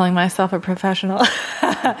 I'm not calling myself a professional.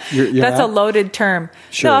 That's a loaded term.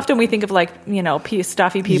 Sure. No, often we think of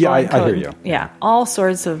stuffy people. Yeah, I hear you. Yeah, all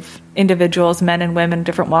sorts of individuals, men and women,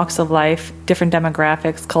 different walks of life, different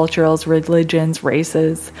demographics, cultures, religions,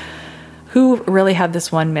 races, who really have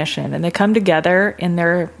this one mission. And they come together in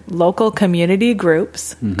their local community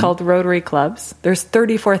groups called Rotary Clubs. There's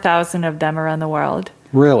 34,000 of them around the world.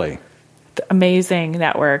 Really? Amazing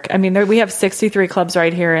network. I mean, we have 63 clubs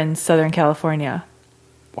right here in Southern California.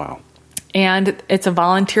 Wow. And it's a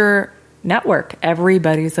volunteer network.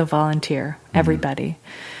 Everybody's a volunteer. Everybody.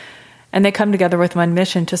 And they come together with one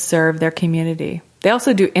mission to serve their community. They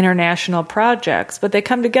also do international projects, but they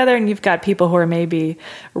come together and you've got people who are maybe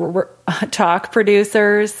talk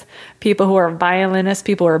producers, people who are violinists,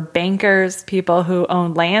 people who are bankers, people who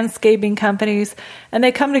own landscaping companies, and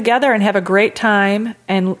they come together and have a great time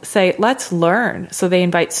and say, let's learn. So they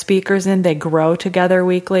invite speakers in, they grow together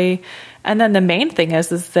weekly. And then the main thing is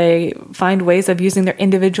they find ways of using their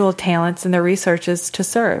individual talents and their resources to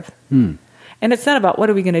serve. And it's not about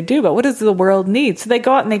what are we going to do, but what does the world need? So they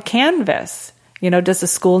go out and they canvas. Does the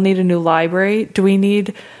school need a new library? Do we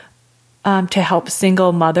need to help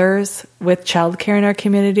single mothers with childcare in our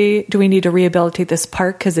community? Do we need to rehabilitate this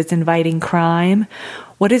park because it's inviting crime?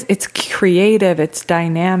 It's creative, it's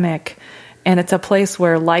dynamic, and it's a place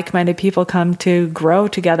where like-minded people come to grow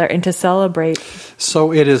together and to celebrate.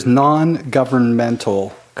 So it is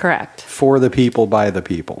non-governmental. Correct. For the people, by the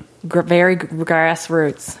people. Very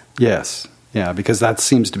grassroots. Yes. Yeah, because that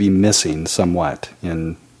seems to be missing somewhat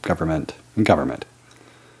in government.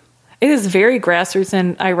 It is very grassroots,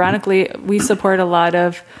 and ironically, we support a lot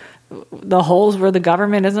of the holes where the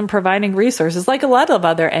government isn't providing resources, like a lot of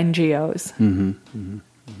other NGOs.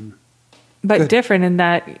 But different in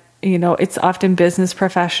that it's often business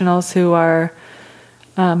professionals who are,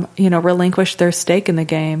 relinquish their stake in the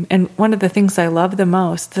game. And one of the things I love the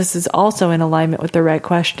most, this is also in alignment with the right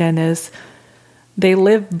question, is they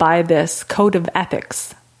live by this code of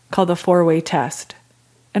ethics called the 4-way test.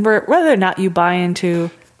 And whether or not you buy into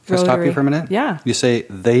Can I Rotary. stop you for a minute? Yeah. You say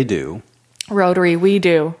they do. Rotary, we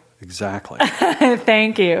do. Exactly.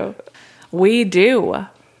 Thank you. We do.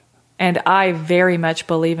 And I very much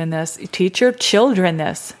believe in this. Teach your children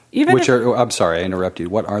this. I'm sorry, I interrupted you.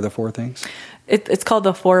 What are the 4 things? It's called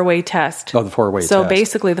the 4-way test. Oh, the 4-way test. So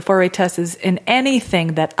basically, the 4-way test is in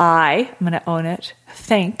anything that I'm going to own it,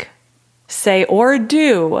 think, say, or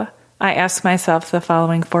do, I ask myself the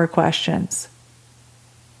following 4 questions.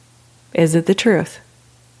 Is it the truth?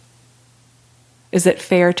 Is it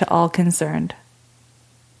fair to all concerned?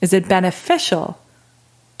 Is it beneficial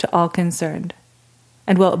to all concerned?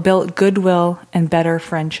 And will it build goodwill and better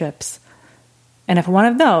friendships? And if one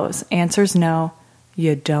of those answers no,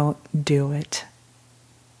 you don't do it.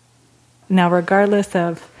 Now, regardless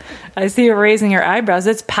of, I see you raising your eyebrows,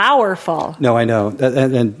 it's powerful. No, I know.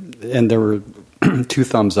 And there were 2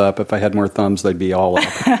 thumbs up. If I had more thumbs, they'd be all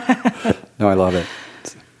up. No, I love it.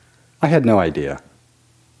 I had no idea.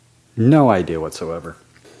 No idea whatsoever.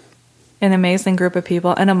 An amazing group of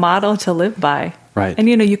people and a model to live by. Right. And,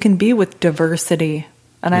 you can be with diversity.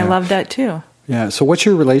 And I love that too. Yeah. So what's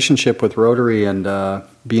your relationship with Rotary and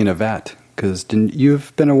being a vet? Because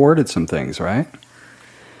you've been awarded some things, right?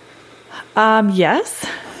 Yes.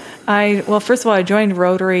 First of all, I joined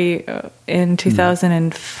Rotary in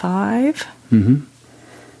 2005. Mm-hmm.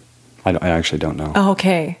 I actually don't know. Oh,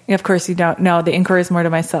 okay. Of course you don't know. The inquiry is more to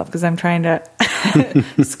myself because I'm trying to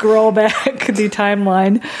scroll back the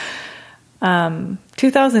timeline.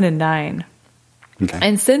 2009. Okay.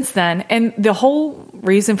 And since then, and the whole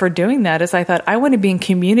reason for doing that is I thought I want to be in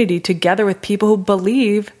community together with people who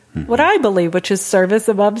believe what I believe, which is service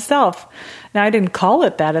above self. Now, I didn't call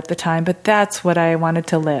it that at the time, but that's what I wanted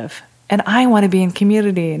to live. And I want to be in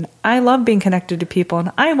community, and I love being connected to people,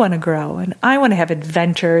 and I want to grow, and I want to have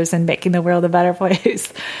adventures and making the world a better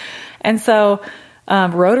place. And so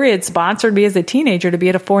Rotary had sponsored me as a teenager to be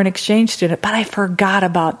at a foreign exchange student, but I forgot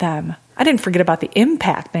about them. I didn't forget about the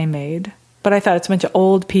impact they made, but I thought it's a bunch of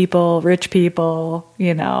old people, rich people,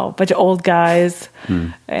 a bunch of old guys.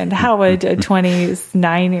 And how would a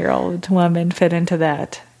 29-year-old woman fit into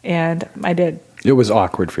that? And I did. It was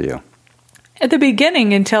awkward for you. At the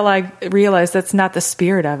beginning, until I realized that's not the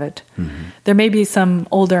spirit of it. Mm-hmm. There may be some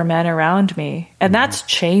older men around me, and that's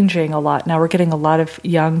changing a lot. Now we're getting a lot of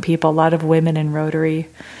young people, a lot of women in Rotary.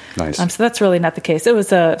 Nice. So that's really not the case. It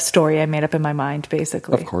was a story I made up in my mind,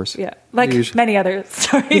 basically. Of course. Yeah, like many other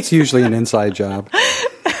stories. It's usually an inside job,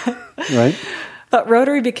 right? But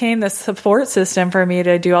Rotary became the support system for me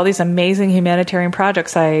to do all these amazing humanitarian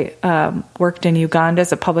projects. I worked in Uganda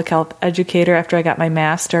as a public health educator after I got my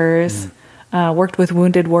master's. Worked with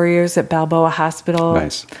wounded warriors at Balboa Hospital.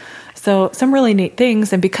 Nice. So some really neat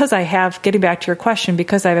things. And because getting back to your question,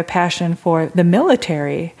 because I have a passion for the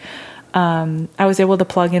military, I was able to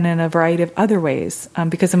plug in a variety of other ways.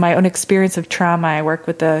 Because of my own experience of trauma, I worked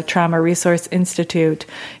with the Trauma Resource Institute,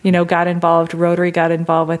 got involved, Rotary got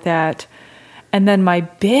involved with that. And then my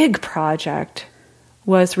big project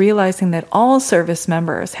was realizing that all service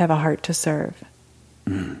members have a heart to serve.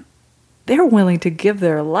 They're willing to give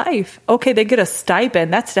their life. Okay, they get a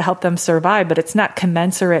stipend. That's to help them survive, but it's not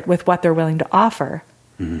commensurate with what they're willing to offer.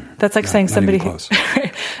 That's like saying somebody.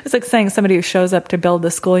 It's like saying somebody who shows up to build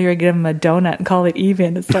the school, you're give them a donut and call it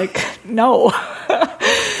even. It's like, no.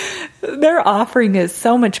 Their offering is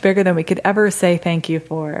so much bigger than we could ever say thank you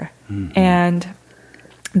for. And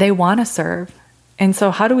they want to serve. And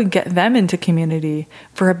so how do we get them into community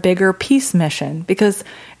for a bigger peace mission? Because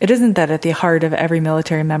it isn't that at the heart of every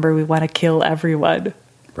military member we want to kill everyone.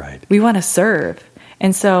 Right. We want to serve.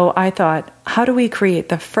 And so I thought, how do we create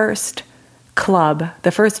the first club,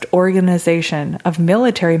 the first organization of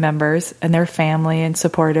military members and their family and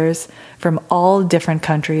supporters from all different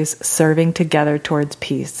countries serving together towards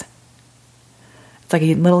peace? It's like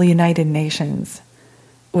a little United Nations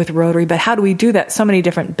with Rotary. But how do we do that? So many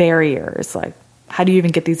different barriers, like how do you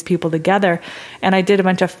even get these people together? And I did a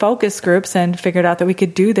bunch of focus groups and figured out that we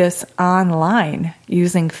could do this online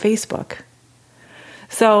using Facebook.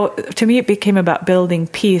 So to me, it became about building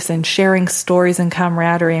peace and sharing stories and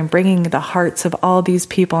camaraderie and bringing the hearts of all these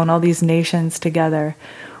people and all these nations together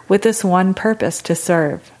with this one purpose, to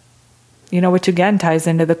serve. Which again ties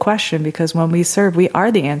into the question, because when we serve, we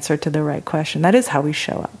are the answer to the right question. That is how we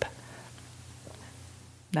show up.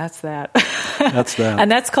 That's that. That's that. And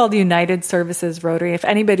that's called United Services Rotary. If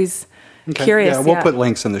anybody's Okay. curious. Yeah, we'll put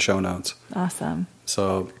links in the show notes. Awesome.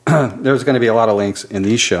 So there's going to be a lot of links in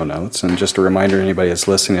these show notes. And just a reminder to anybody that's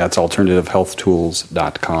listening, that's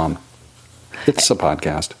alternativehealthtools.com. It's a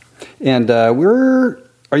podcast. And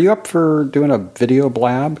are you up for doing a video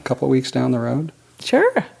blab a couple of weeks down the road?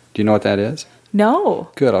 Sure. Do you know what that is? No.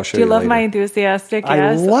 Good, I'll show you Do you love later. my enthusiastic? I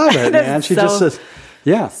Yes. love it, man. She just says,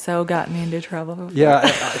 yeah. So got me into trouble. Yeah,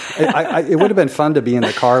 it would have been fun to be in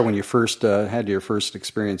the car when you first had your first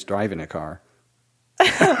experience driving a car.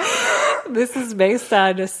 This is based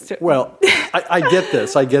on just... Well, I get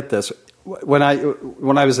this. I get this. When I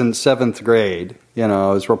was in 7th grade, it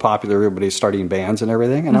was real popular. Everybody's starting bands and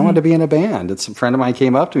everything, and I wanted to be in a band. It's a friend of mine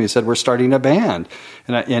came up to me and said, "We're starting a band,"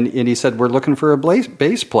 and he said, "We're looking for a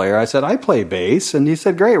bass player." I said, "I play bass," and he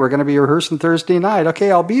said, "Great, we're going to be rehearsing Thursday night."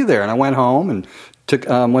 Okay, I'll be there. And I went home and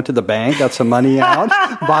went to the bank, got some money out,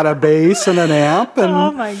 bought a bass and an amp, and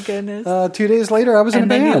oh my goodness! 2 days later, I was in a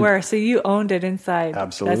band. And then you were, so you owned it inside.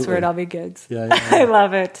 Absolutely, that's where it all begins. Yeah. I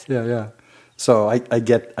love it. Yeah. So I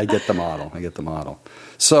get the model. I get the model.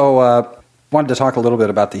 So wanted to talk a little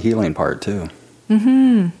bit about the healing part too.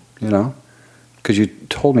 Mm-hmm. Because you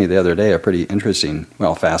told me the other day a pretty interesting,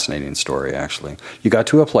 fascinating story. Actually, you got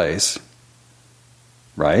to a place,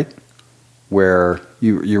 right, where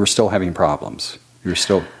you were still having problems. You're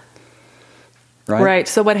still right. Right.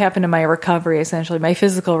 So what happened to my recovery? Essentially, my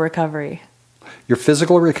physical recovery. Your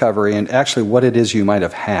physical recovery, and actually, what it is you might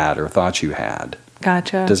have had or thought you had.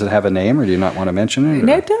 Gotcha. Does it have a name, or do you not want to mention it?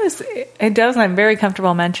 It does. It does, and I'm very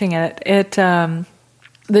comfortable mentioning it.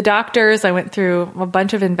 The doctors, I went through a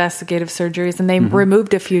bunch of investigative surgeries, and they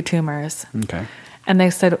removed a few tumors. Okay. And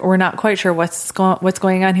they said, "We're not quite sure what's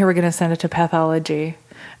going on here. We're going to send it to pathology."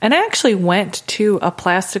 And I actually went to a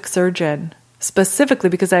plastic surgeon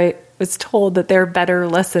specifically because I was told that they're better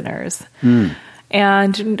listeners.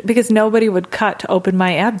 And because nobody would cut to open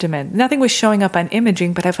my abdomen. Nothing was showing up on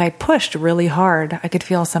imaging, but if I pushed really hard, I could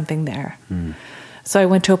feel something there. So I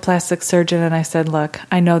went to a plastic surgeon and I said, "Look,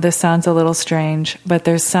 I know this sounds a little strange, but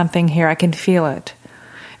there's something here. I can feel it.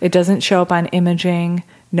 It doesn't show up on imaging.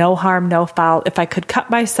 No harm, no foul. If I could cut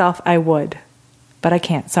myself, I would. But I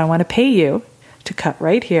can't. So I want to pay you to cut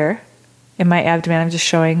right here in my abdomen." I'm just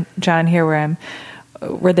showing John here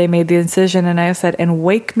where they made the incision, and I said, "And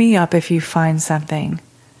wake me up if you find something,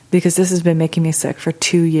 because this has been making me sick for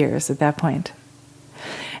 2 years at that point."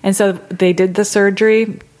 And so they did the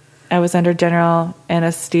surgery. I was under general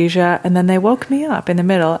anesthesia, and then they woke me up in the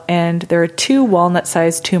middle, and there are 2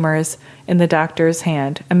 walnut-sized tumors in the doctor's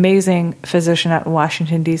hand. Amazing physician out in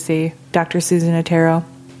Washington, D.C., Dr. Susan Otero.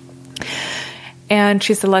 And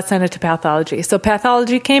she said, "Let's send it to pathology." So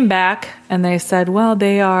pathology came back, and they said, "Well,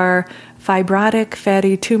 they are fibrotic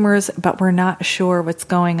fatty tumors, but we're not sure what's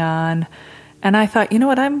going on." And I thought, you know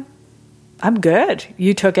what, I'm good.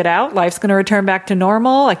 You took it out. Life's going to return back to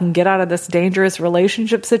normal. I can get out of this dangerous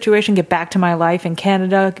relationship situation, get back to my life in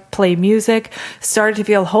Canada, play music, started to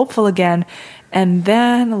feel hopeful again. And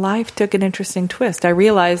then life took an interesting twist. I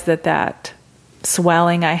realized that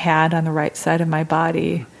swelling I had on the right side of my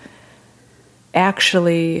body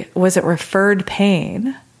actually wasn't referred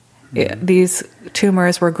pain. These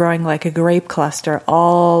tumors were growing like a grape cluster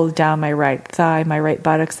all down my right thigh, my right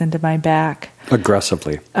buttocks, into my back.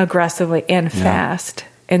 Aggressively and fast.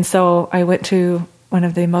 And so I went to one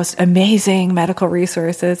of the most amazing medical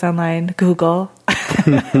resources online, Google,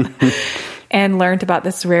 and learned about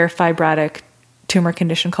this rare fibrotic tumor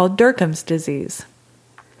condition called Derkham's disease.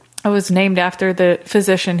 It was named after the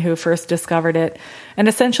physician who first discovered it. And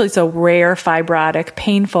essentially, it's a rare, fibrotic,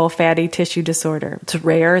 painful fatty tissue disorder. It's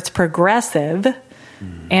rare, it's progressive,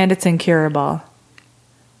 and it's incurable.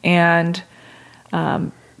 And,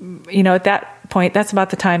 at that point, that's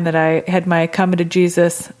about the time that I had my coming to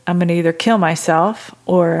Jesus. I'm going to either kill myself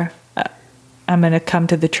or I'm going to come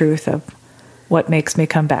to the truth of what makes me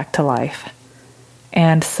come back to life.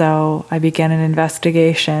 And so I began an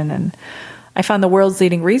investigation, and I found the world's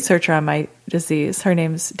leading researcher on my disease. Her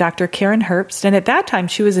name's Dr. Karen Herbst. And at that time,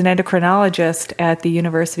 she was an endocrinologist at the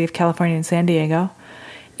University of California in San Diego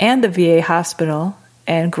and the VA hospital.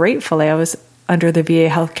 And gratefully, I was under the VA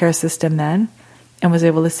healthcare system then and was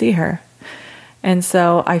able to see her. And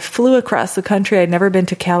so I flew across the country. I'd never been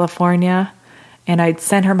to California. And I'd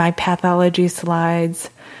sent her my pathology slides.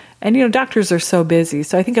 And, doctors are so busy.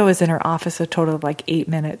 So I think I was in her office a total of like 8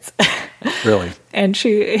 minutes. Really? And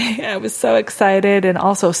I was so excited and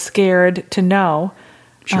also scared to know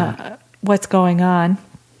what's going on.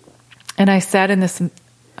 And I sat in this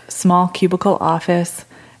small cubicle office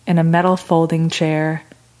in a metal folding chair.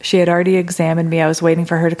 She had already examined me. I was waiting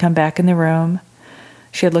for her to come back in the room.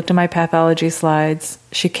 She had looked at my pathology slides.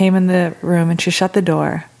 She came in the room and she shut the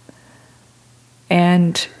door.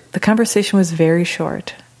 And the conversation was very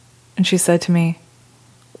short. And she said to me,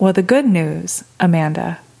 well, the good news,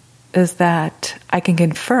 Amanda, is that I can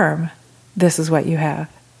confirm this is what you have.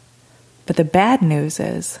 But the bad news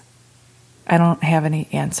is I don't have any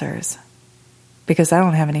answers because I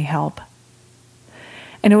don't have any help.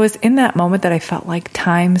 And it was in that moment that I felt like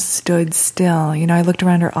time stood still. You know, I looked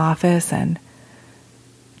around her office and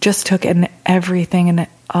just took in everything and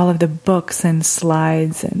all of the books and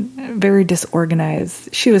slides and very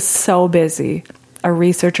disorganized. She was so busy. A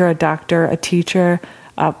researcher, a doctor, a teacher,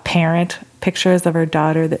 a parent, pictures of her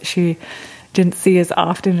daughter that she didn't see as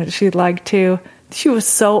often as she'd like to. She was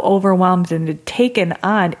so overwhelmed and had taken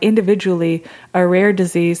on individually a rare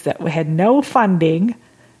disease that had no funding.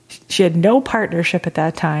 She had no partnership at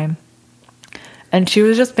that time. And she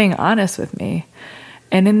was just being honest with me.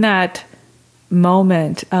 And in that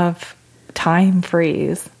moment of time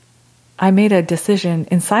freeze, I made a decision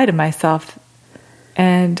inside of myself.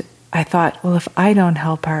 And I thought, well, if I don't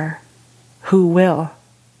help her, who will?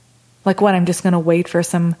 Like what, I'm just going to wait for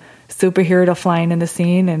some superhero to fly in the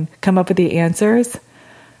scene and come up with the answers?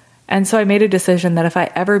 And so I made a decision that if I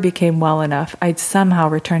ever became well enough, I'd somehow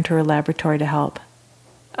return to her laboratory to help.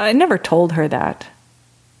 I never told her that.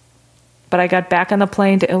 But I got back on the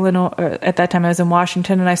plane to Illinois. At that time I was in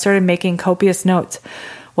Washington, and I started making copious notes.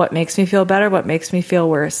 What makes me feel better? What makes me feel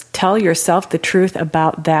worse? Tell yourself the truth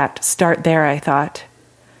about that. Start there, I thought.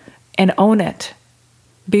 And own it.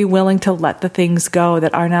 Be willing to let the things go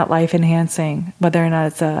that are not life-enhancing, whether or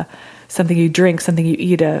not it's something you drink, something you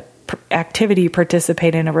eat, a activity you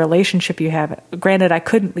participate in, a relationship you have. Granted, I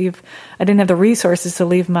didn't have the resources to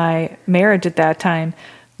leave my marriage at that time,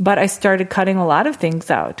 but I started cutting a lot of things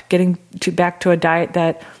out, getting back to a diet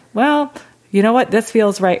that, well, you know what, this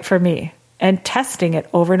feels right for me, and testing it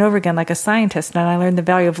over and over again like a scientist. And I learned the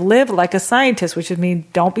value of live like a scientist, which would mean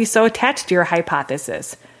don't be so attached to your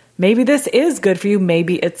hypothesis. Maybe this is good for you,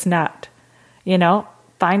 maybe it's not. You know,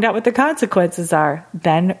 find out what the consequences are,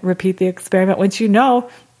 then repeat the experiment. Once you know,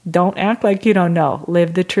 don't act like you don't know.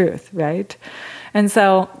 Live the truth, right? And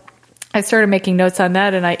so I started making notes on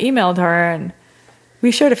that, and I emailed her, and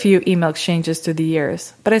we shared a few email exchanges through the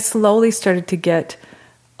years. But I slowly started to get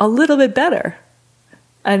a little bit better,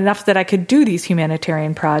 enough that I could do these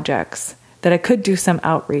humanitarian projects, that I could do some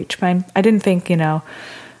outreach. But I didn't think,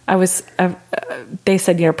 they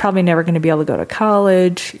said, you're probably never going to be able to go to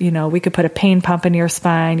college. You know, we could put a pain pump in your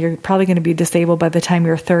spine. You're probably going to be disabled by the time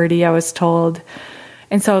you're 30, I was told.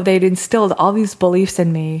 And so they'd instilled all these beliefs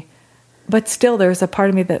in me. But still, there was a part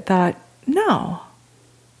of me that thought, no,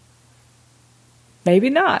 maybe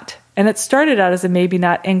not. And it started out as a maybe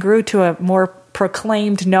not and grew to a more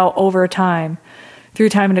proclaimed no over time, through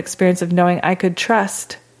time and experience of knowing I could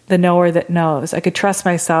trust the knower that knows. I could trust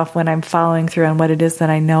myself when I'm following through on what it is that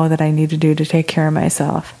I know that I need to do to take care of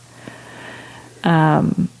myself.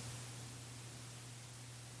 And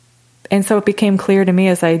so it became clear to me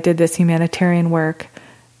as I did this humanitarian work,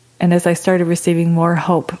 and as I started receiving more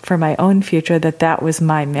hope for my own future, that was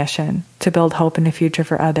my mission, to build hope in the future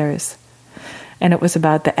for others. And it was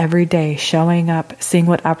about the everyday showing up, seeing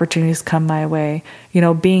what opportunities come my way,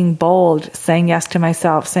 being bold, saying yes to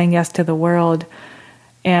myself, saying yes to the world.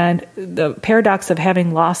 And the paradox of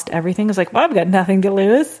having lost everything is like, well, I've got nothing to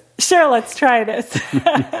lose. Sure, let's try this.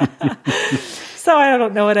 So I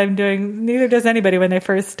don't know what I'm doing. Neither does anybody when they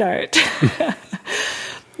first start.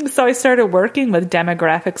 So I started working with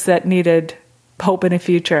demographics that needed hope in a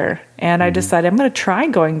future. And I decided I'm going to try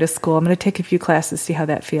going to school. I'm going to take a few classes, see how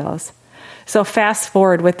that feels. So fast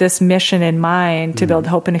forward with this mission in mind to build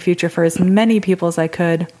hope in a future for as many people as I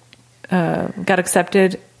could. Got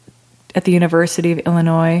accepted at the University of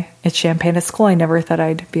Illinois at Champaign, a school I never thought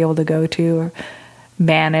I'd be able to go to or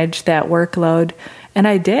manage that workload. And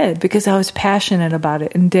I did, because I was passionate about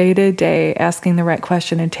it, and day to day asking the right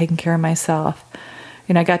question and taking care of myself.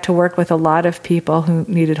 I got to work with a lot of people who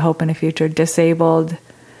needed hope in the future, disabled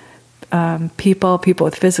people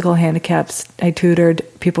with physical handicaps. I tutored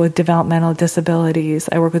people with developmental disabilities.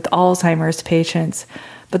 I worked with Alzheimer's patients.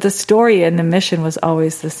 But the story and the mission was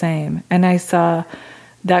always the same. And I saw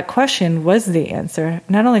that question was the answer,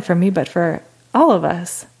 not only for me, but for all of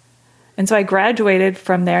us. And so I graduated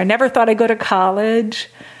from there. I never thought I'd go to college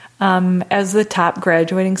as the top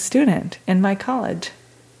graduating student in my college.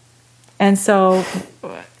 And so...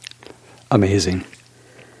 Amazing.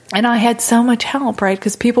 And I had so much help, right?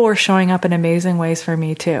 Because people were showing up in amazing ways for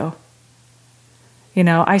me, too.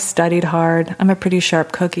 I studied hard. I'm a pretty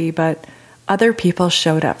sharp cookie, but other people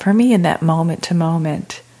showed up for me in that moment to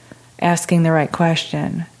moment, asking the right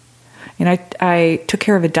question. I took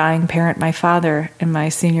care of a dying parent, my father, in my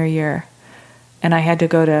senior year. and I had to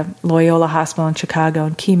go to Loyola Hospital in Chicago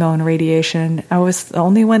and chemo and radiation. I was the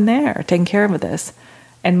only one there taking care of this.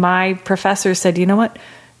 And my professor said, you know what?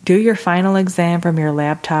 Do your final exam from your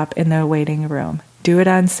laptop in the waiting room. Do it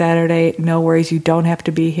on Saturday. No worries. You don't have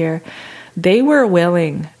to be here. They were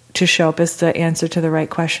willing to show up as the answer to the right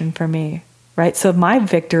question for me, right? So my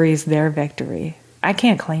victory is their victory. I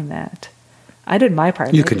can't claim that. I did my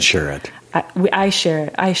part. You can share it. I share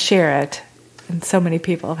it. I share it. And so many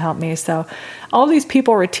people have helped me. So all these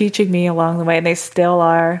people were teaching me along the way, and they still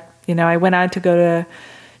are. You know, I went on to go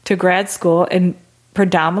to grad school, and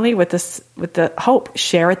predominantly with the hope,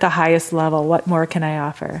 share at the highest level. What more can I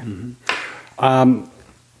offer? Mm-hmm.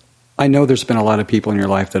 I know there's been a lot of people in your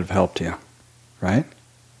life that have helped you, right?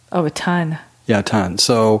 Oh, a ton. Yeah, a ton.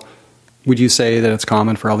 So would you say that it's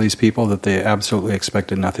common for all these people that they absolutely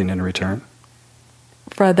expected nothing in return?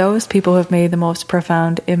 For those people who have made the most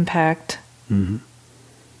profound impact,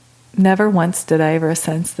 never once did I ever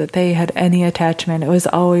sense that they had any attachment. It was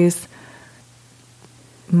always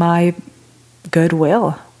my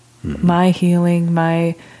goodwill, my healing,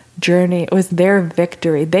 my journey. It was their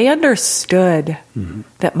victory. They understood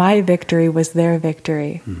that my victory was their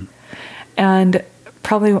victory. And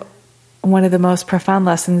probably one of the most profound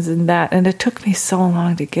lessons in that, and it took me so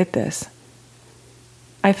long to get this.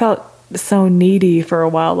 I felt so needy for a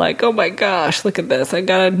while, like, oh my gosh, look at this. I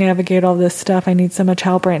gotta navigate all this stuff. I need so much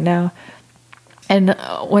help right now. And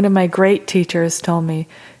one of my great teachers told me,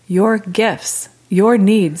 your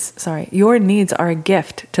needs are a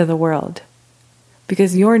gift to the world.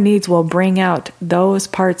 Because your needs will bring out those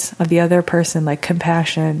parts of the other person, like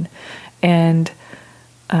compassion and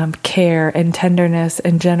care and tenderness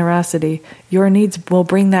and generosity. Your needs will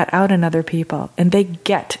bring that out in other people, and they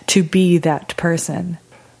get to be that person.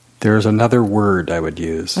 There's another word I would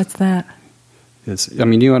use. What's that?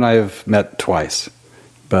 You and I have met twice,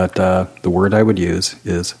 but the word I would use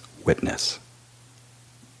is witness.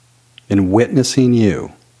 In witnessing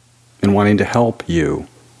you, in wanting to help you,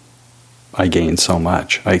 I gain so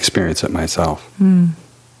much. I experience it myself.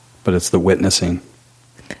 But it's the witnessing.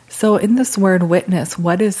 So in this word witness,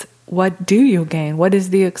 what do you gain? What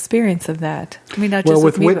is the experience of that? I mean, not just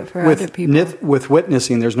with me, but for other people. With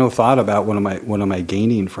witnessing, there's no thought about what am I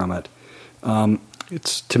gaining from it.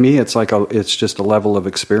 It's to me, it's just a level of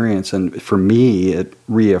experience, and for me, it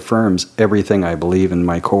reaffirms everything I believe in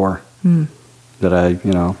my core. That I,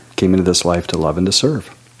 came into this life to love and to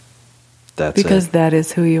serve. Because that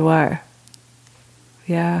is who you are.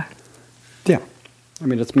 Yeah. Yeah. I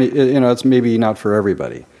mean, it's maybe not for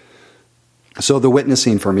everybody. So the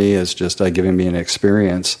witnessing for me is just giving me an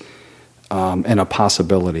experience and a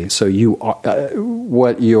possibility. So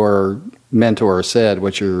what your mentor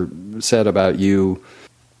said, about you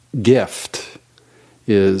gift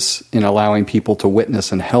is in allowing people to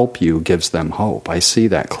witness and help you gives them hope. I see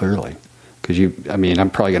that clearly. Because I'm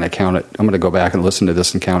probably going to count it. I'm going to go back and listen to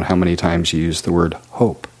this and count how many times you use the word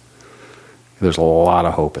hope. There's a lot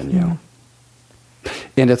of hope in you.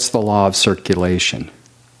 And it's the law of circulation.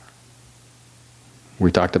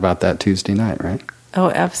 We talked about that Tuesday night, right? Oh,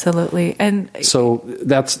 absolutely. And so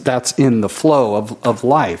that's in the flow of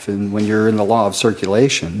life. And when you're in the law of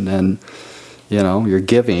circulation, then, you're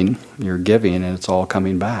giving, and it's all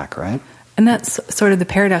coming back, right? And that's sort of the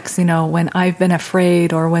paradox, when I've been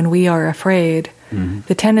afraid or when we are afraid,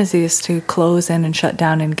 the tendency is to close in and shut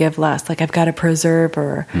down and give less. Like, I've got to preserve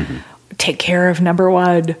or take care of number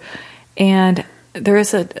one. And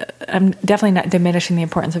I'm definitely not diminishing the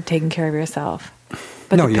importance of taking care of yourself.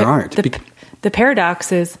 But no, you aren't. The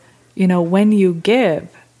paradox is, when you give,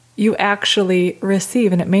 you actually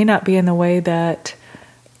receive. And it may not be in the way that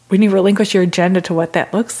when you relinquish your agenda to what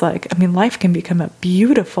that looks like. Life can become a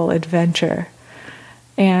beautiful adventure.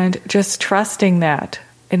 And just trusting that.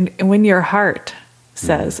 And when your heart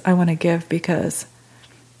says, I want to give because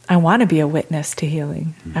I want to be a witness to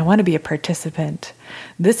healing. I want to be a participant.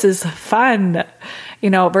 This is fun,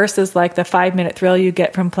 versus like the 5-minute thrill you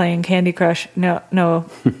get from playing Candy Crush. No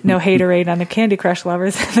haterade on the Candy Crush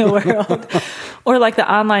lovers in the world. Or like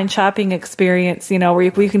the online shopping experience, where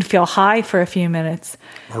you can feel high for a few minutes.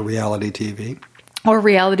 Or reality TV.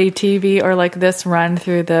 Or like this run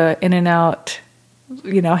through the In-N-Out,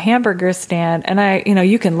 hamburger stand. And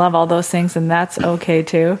you can love all those things, and that's okay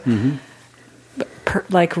too.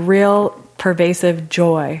 Like real pervasive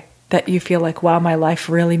joy that you feel like, wow, my life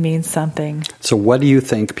really means something. So what do you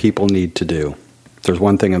think people need to do? If there's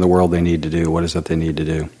one thing in the world they need to do, what is it they need to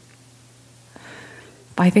do?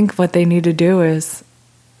 I think what they need to do is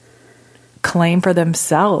claim for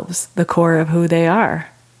themselves the core of who they are.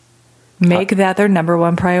 Make that their number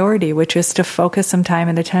one priority, which is to focus some time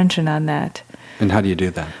and attention on that. And how do you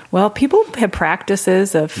do that? Well, people have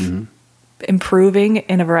practices of improving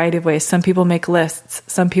in a variety of ways. Some people make lists.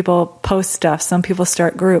 Some people post stuff. Some people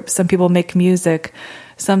start groups. Some people make music.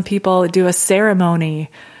 Some people do a ceremony.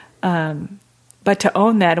 But to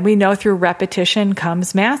own that, we know through repetition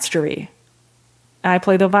comes mastery. I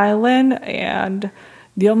play the violin, and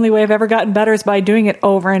the only way I've ever gotten better is by doing it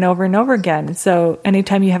over and over and over again. So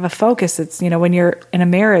anytime you have a focus, it's, when you're in a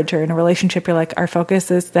marriage or in a relationship, you're like, our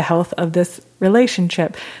focus is the health of this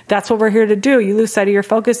relationship. That's what we're here to do. You lose sight of your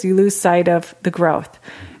focus, you lose sight of the growth.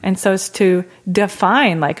 And so it's to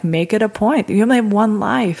define, make it a point. You only have one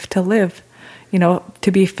life to live,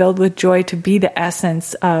 to be filled with joy, to be the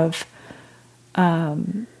essence of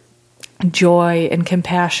joy and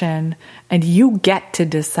compassion. And you get to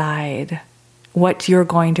decide what you're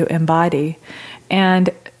going to embody. And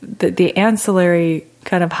the ancillary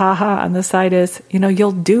kind of on the side is,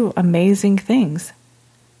 you'll do amazing things.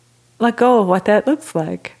 Let go of what that looks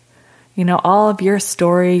like. All of your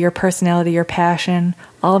story, your personality, your passion,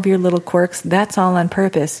 all of your little quirks, that's all on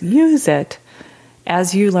purpose. Use it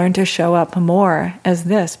as you learn to show up more as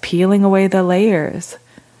this, peeling away the layers,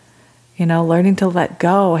 learning to let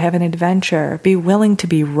go, have an adventure, be willing to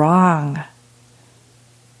be wrong.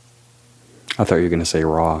 I thought you were going to say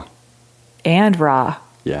raw. And raw.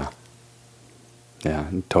 Yeah. Yeah,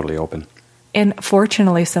 totally open. And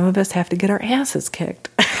fortunately, some of us have to get our asses kicked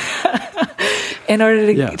in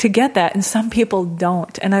order to get that. And some people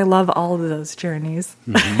don't. And I love all of those journeys.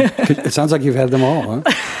 Mm-hmm. It sounds like you've had them all,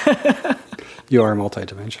 huh? You are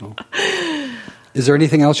multidimensional. Is there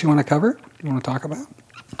anything else you want to cover? You want to talk about?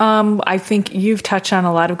 I think you've touched on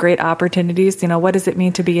a lot of great opportunities. What does it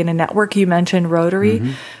mean to be in a network? You mentioned Rotary.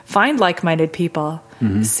 Mm-hmm. Find like-minded people.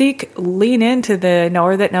 Mm-hmm. Lean into the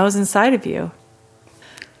knower that knows inside of you.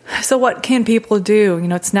 So what can people do?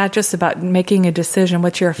 It's not just about making a decision.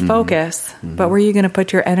 What's your focus? Mm-hmm. But where are you going to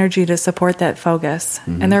put your energy to support that focus?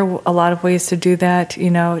 Mm-hmm. And there are a lot of ways to do that,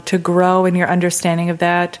 to grow in your understanding of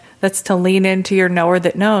that. That's to lean into your knower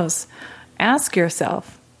that knows. Ask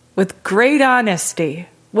yourself with great honesty,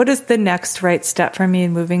 what is the next right step for me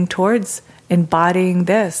in moving towards embodying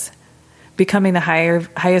this, becoming the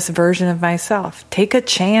highest version of myself? Take a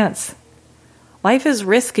chance. Life is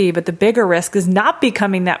risky, but the bigger risk is not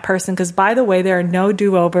becoming that person, because, by the way, there are no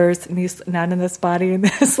do-overs, not in this body, in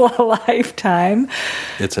this lifetime.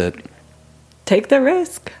 It's it. Take the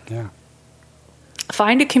risk. Yeah.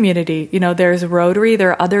 Find a community. There's Rotary.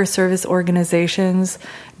 There are other service organizations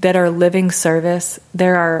that are living service.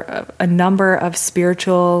 There are a number of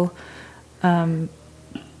spiritual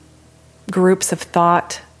groups of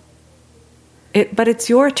thought. But it's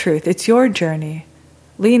your truth. It's your journey.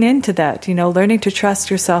 Lean into that, learning to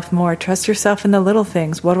trust yourself more. Trust yourself in the little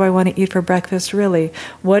things. What do I want to eat for breakfast, really?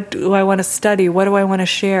 What do I want to study? What do I want to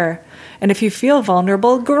share? And if you feel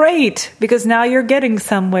vulnerable, great, because now you're getting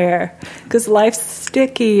somewhere. Because life's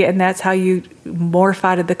sticky, and that's how you morph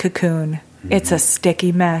out of the cocoon. Mm-hmm. It's a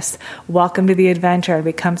sticky mess. Welcome to the adventure.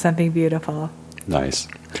 Become something beautiful. Nice.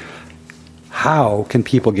 How can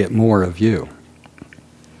people get more of you?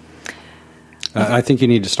 I think you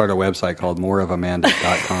need to start a website called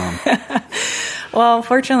moreofamanda.com. Well,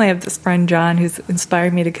 fortunately, I have this friend, John, who's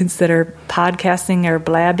inspired me to consider podcasting or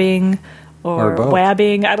blabbing or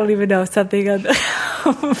wabbing. I don't even know, something on the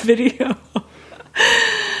video.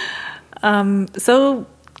 So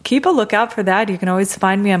keep a lookout for that. You can always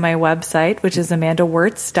find me on my website, which is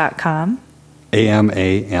amandawirtz.com.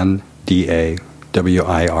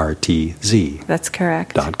 AMANDAWIRTZ. That's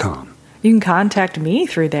correct. .com. You can contact me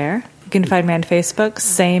through there. You can find me on Facebook,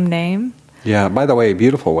 same name. Yeah, by the way,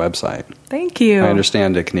 beautiful website. Thank you. I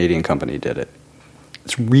understand a Canadian company did it.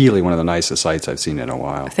 It's really one of the nicest sites I've seen in a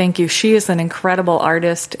while. Thank you. She is an incredible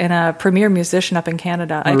artist and a premier musician up in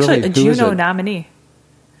Canada. Oh, actually, really? a Juno nominee.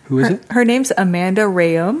 Who is it? Her name's Amanda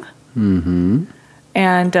Rayum. Mm-hmm.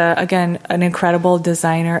 And again, an incredible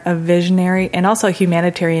designer, a visionary, and also a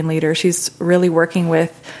humanitarian leader. She's really working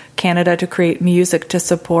with Canada to create music to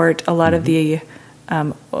support a lot of the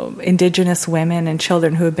Indigenous women and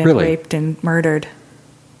children who have been raped and murdered.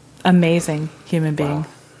 Amazing human being. Wow.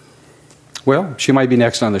 Well, she might be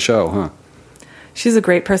next on the show, huh? She's a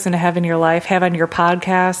great person to have in your life, have on your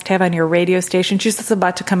podcast, have on your radio station. She's just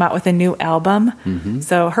about to come out with a new album. Mm-hmm.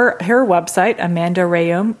 So her website, Amanda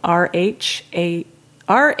Rayum,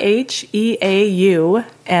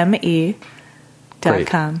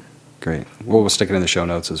 RHEAUME.com. Great. We'll stick it in the show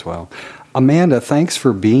notes as well. Amanda, thanks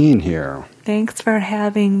for being here. Thanks for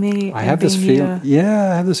having me. I have this feeling.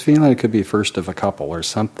 Yeah, I have this feeling it could be first of a couple or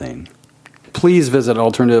something. please visit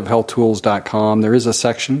alternativehealthtools.com. There is a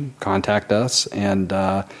section, Contact Us, and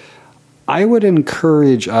I would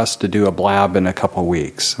encourage us to do a blab in a couple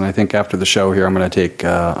weeks. And I think after the show here, I'm going to take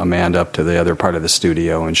Amanda up to the other part of the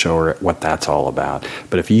studio and show her what that's all about.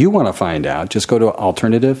 But if you want to find out, just go to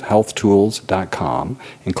alternativehealthtools.com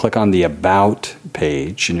and click on the About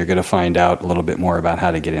page, and you're going to find out a little bit more about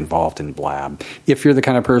how to get involved in blab. If you're the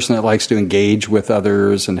kind of person that likes to engage with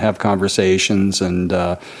others and have conversations, and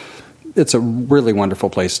it's a really wonderful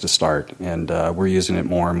place to start. And we're using it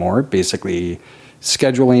more and more. Basically,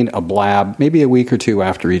 scheduling a blab maybe a week or two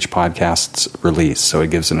after each podcast's release, so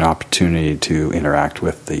it gives an opportunity to interact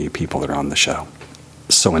with the people that are on the show.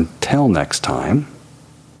 So until next time,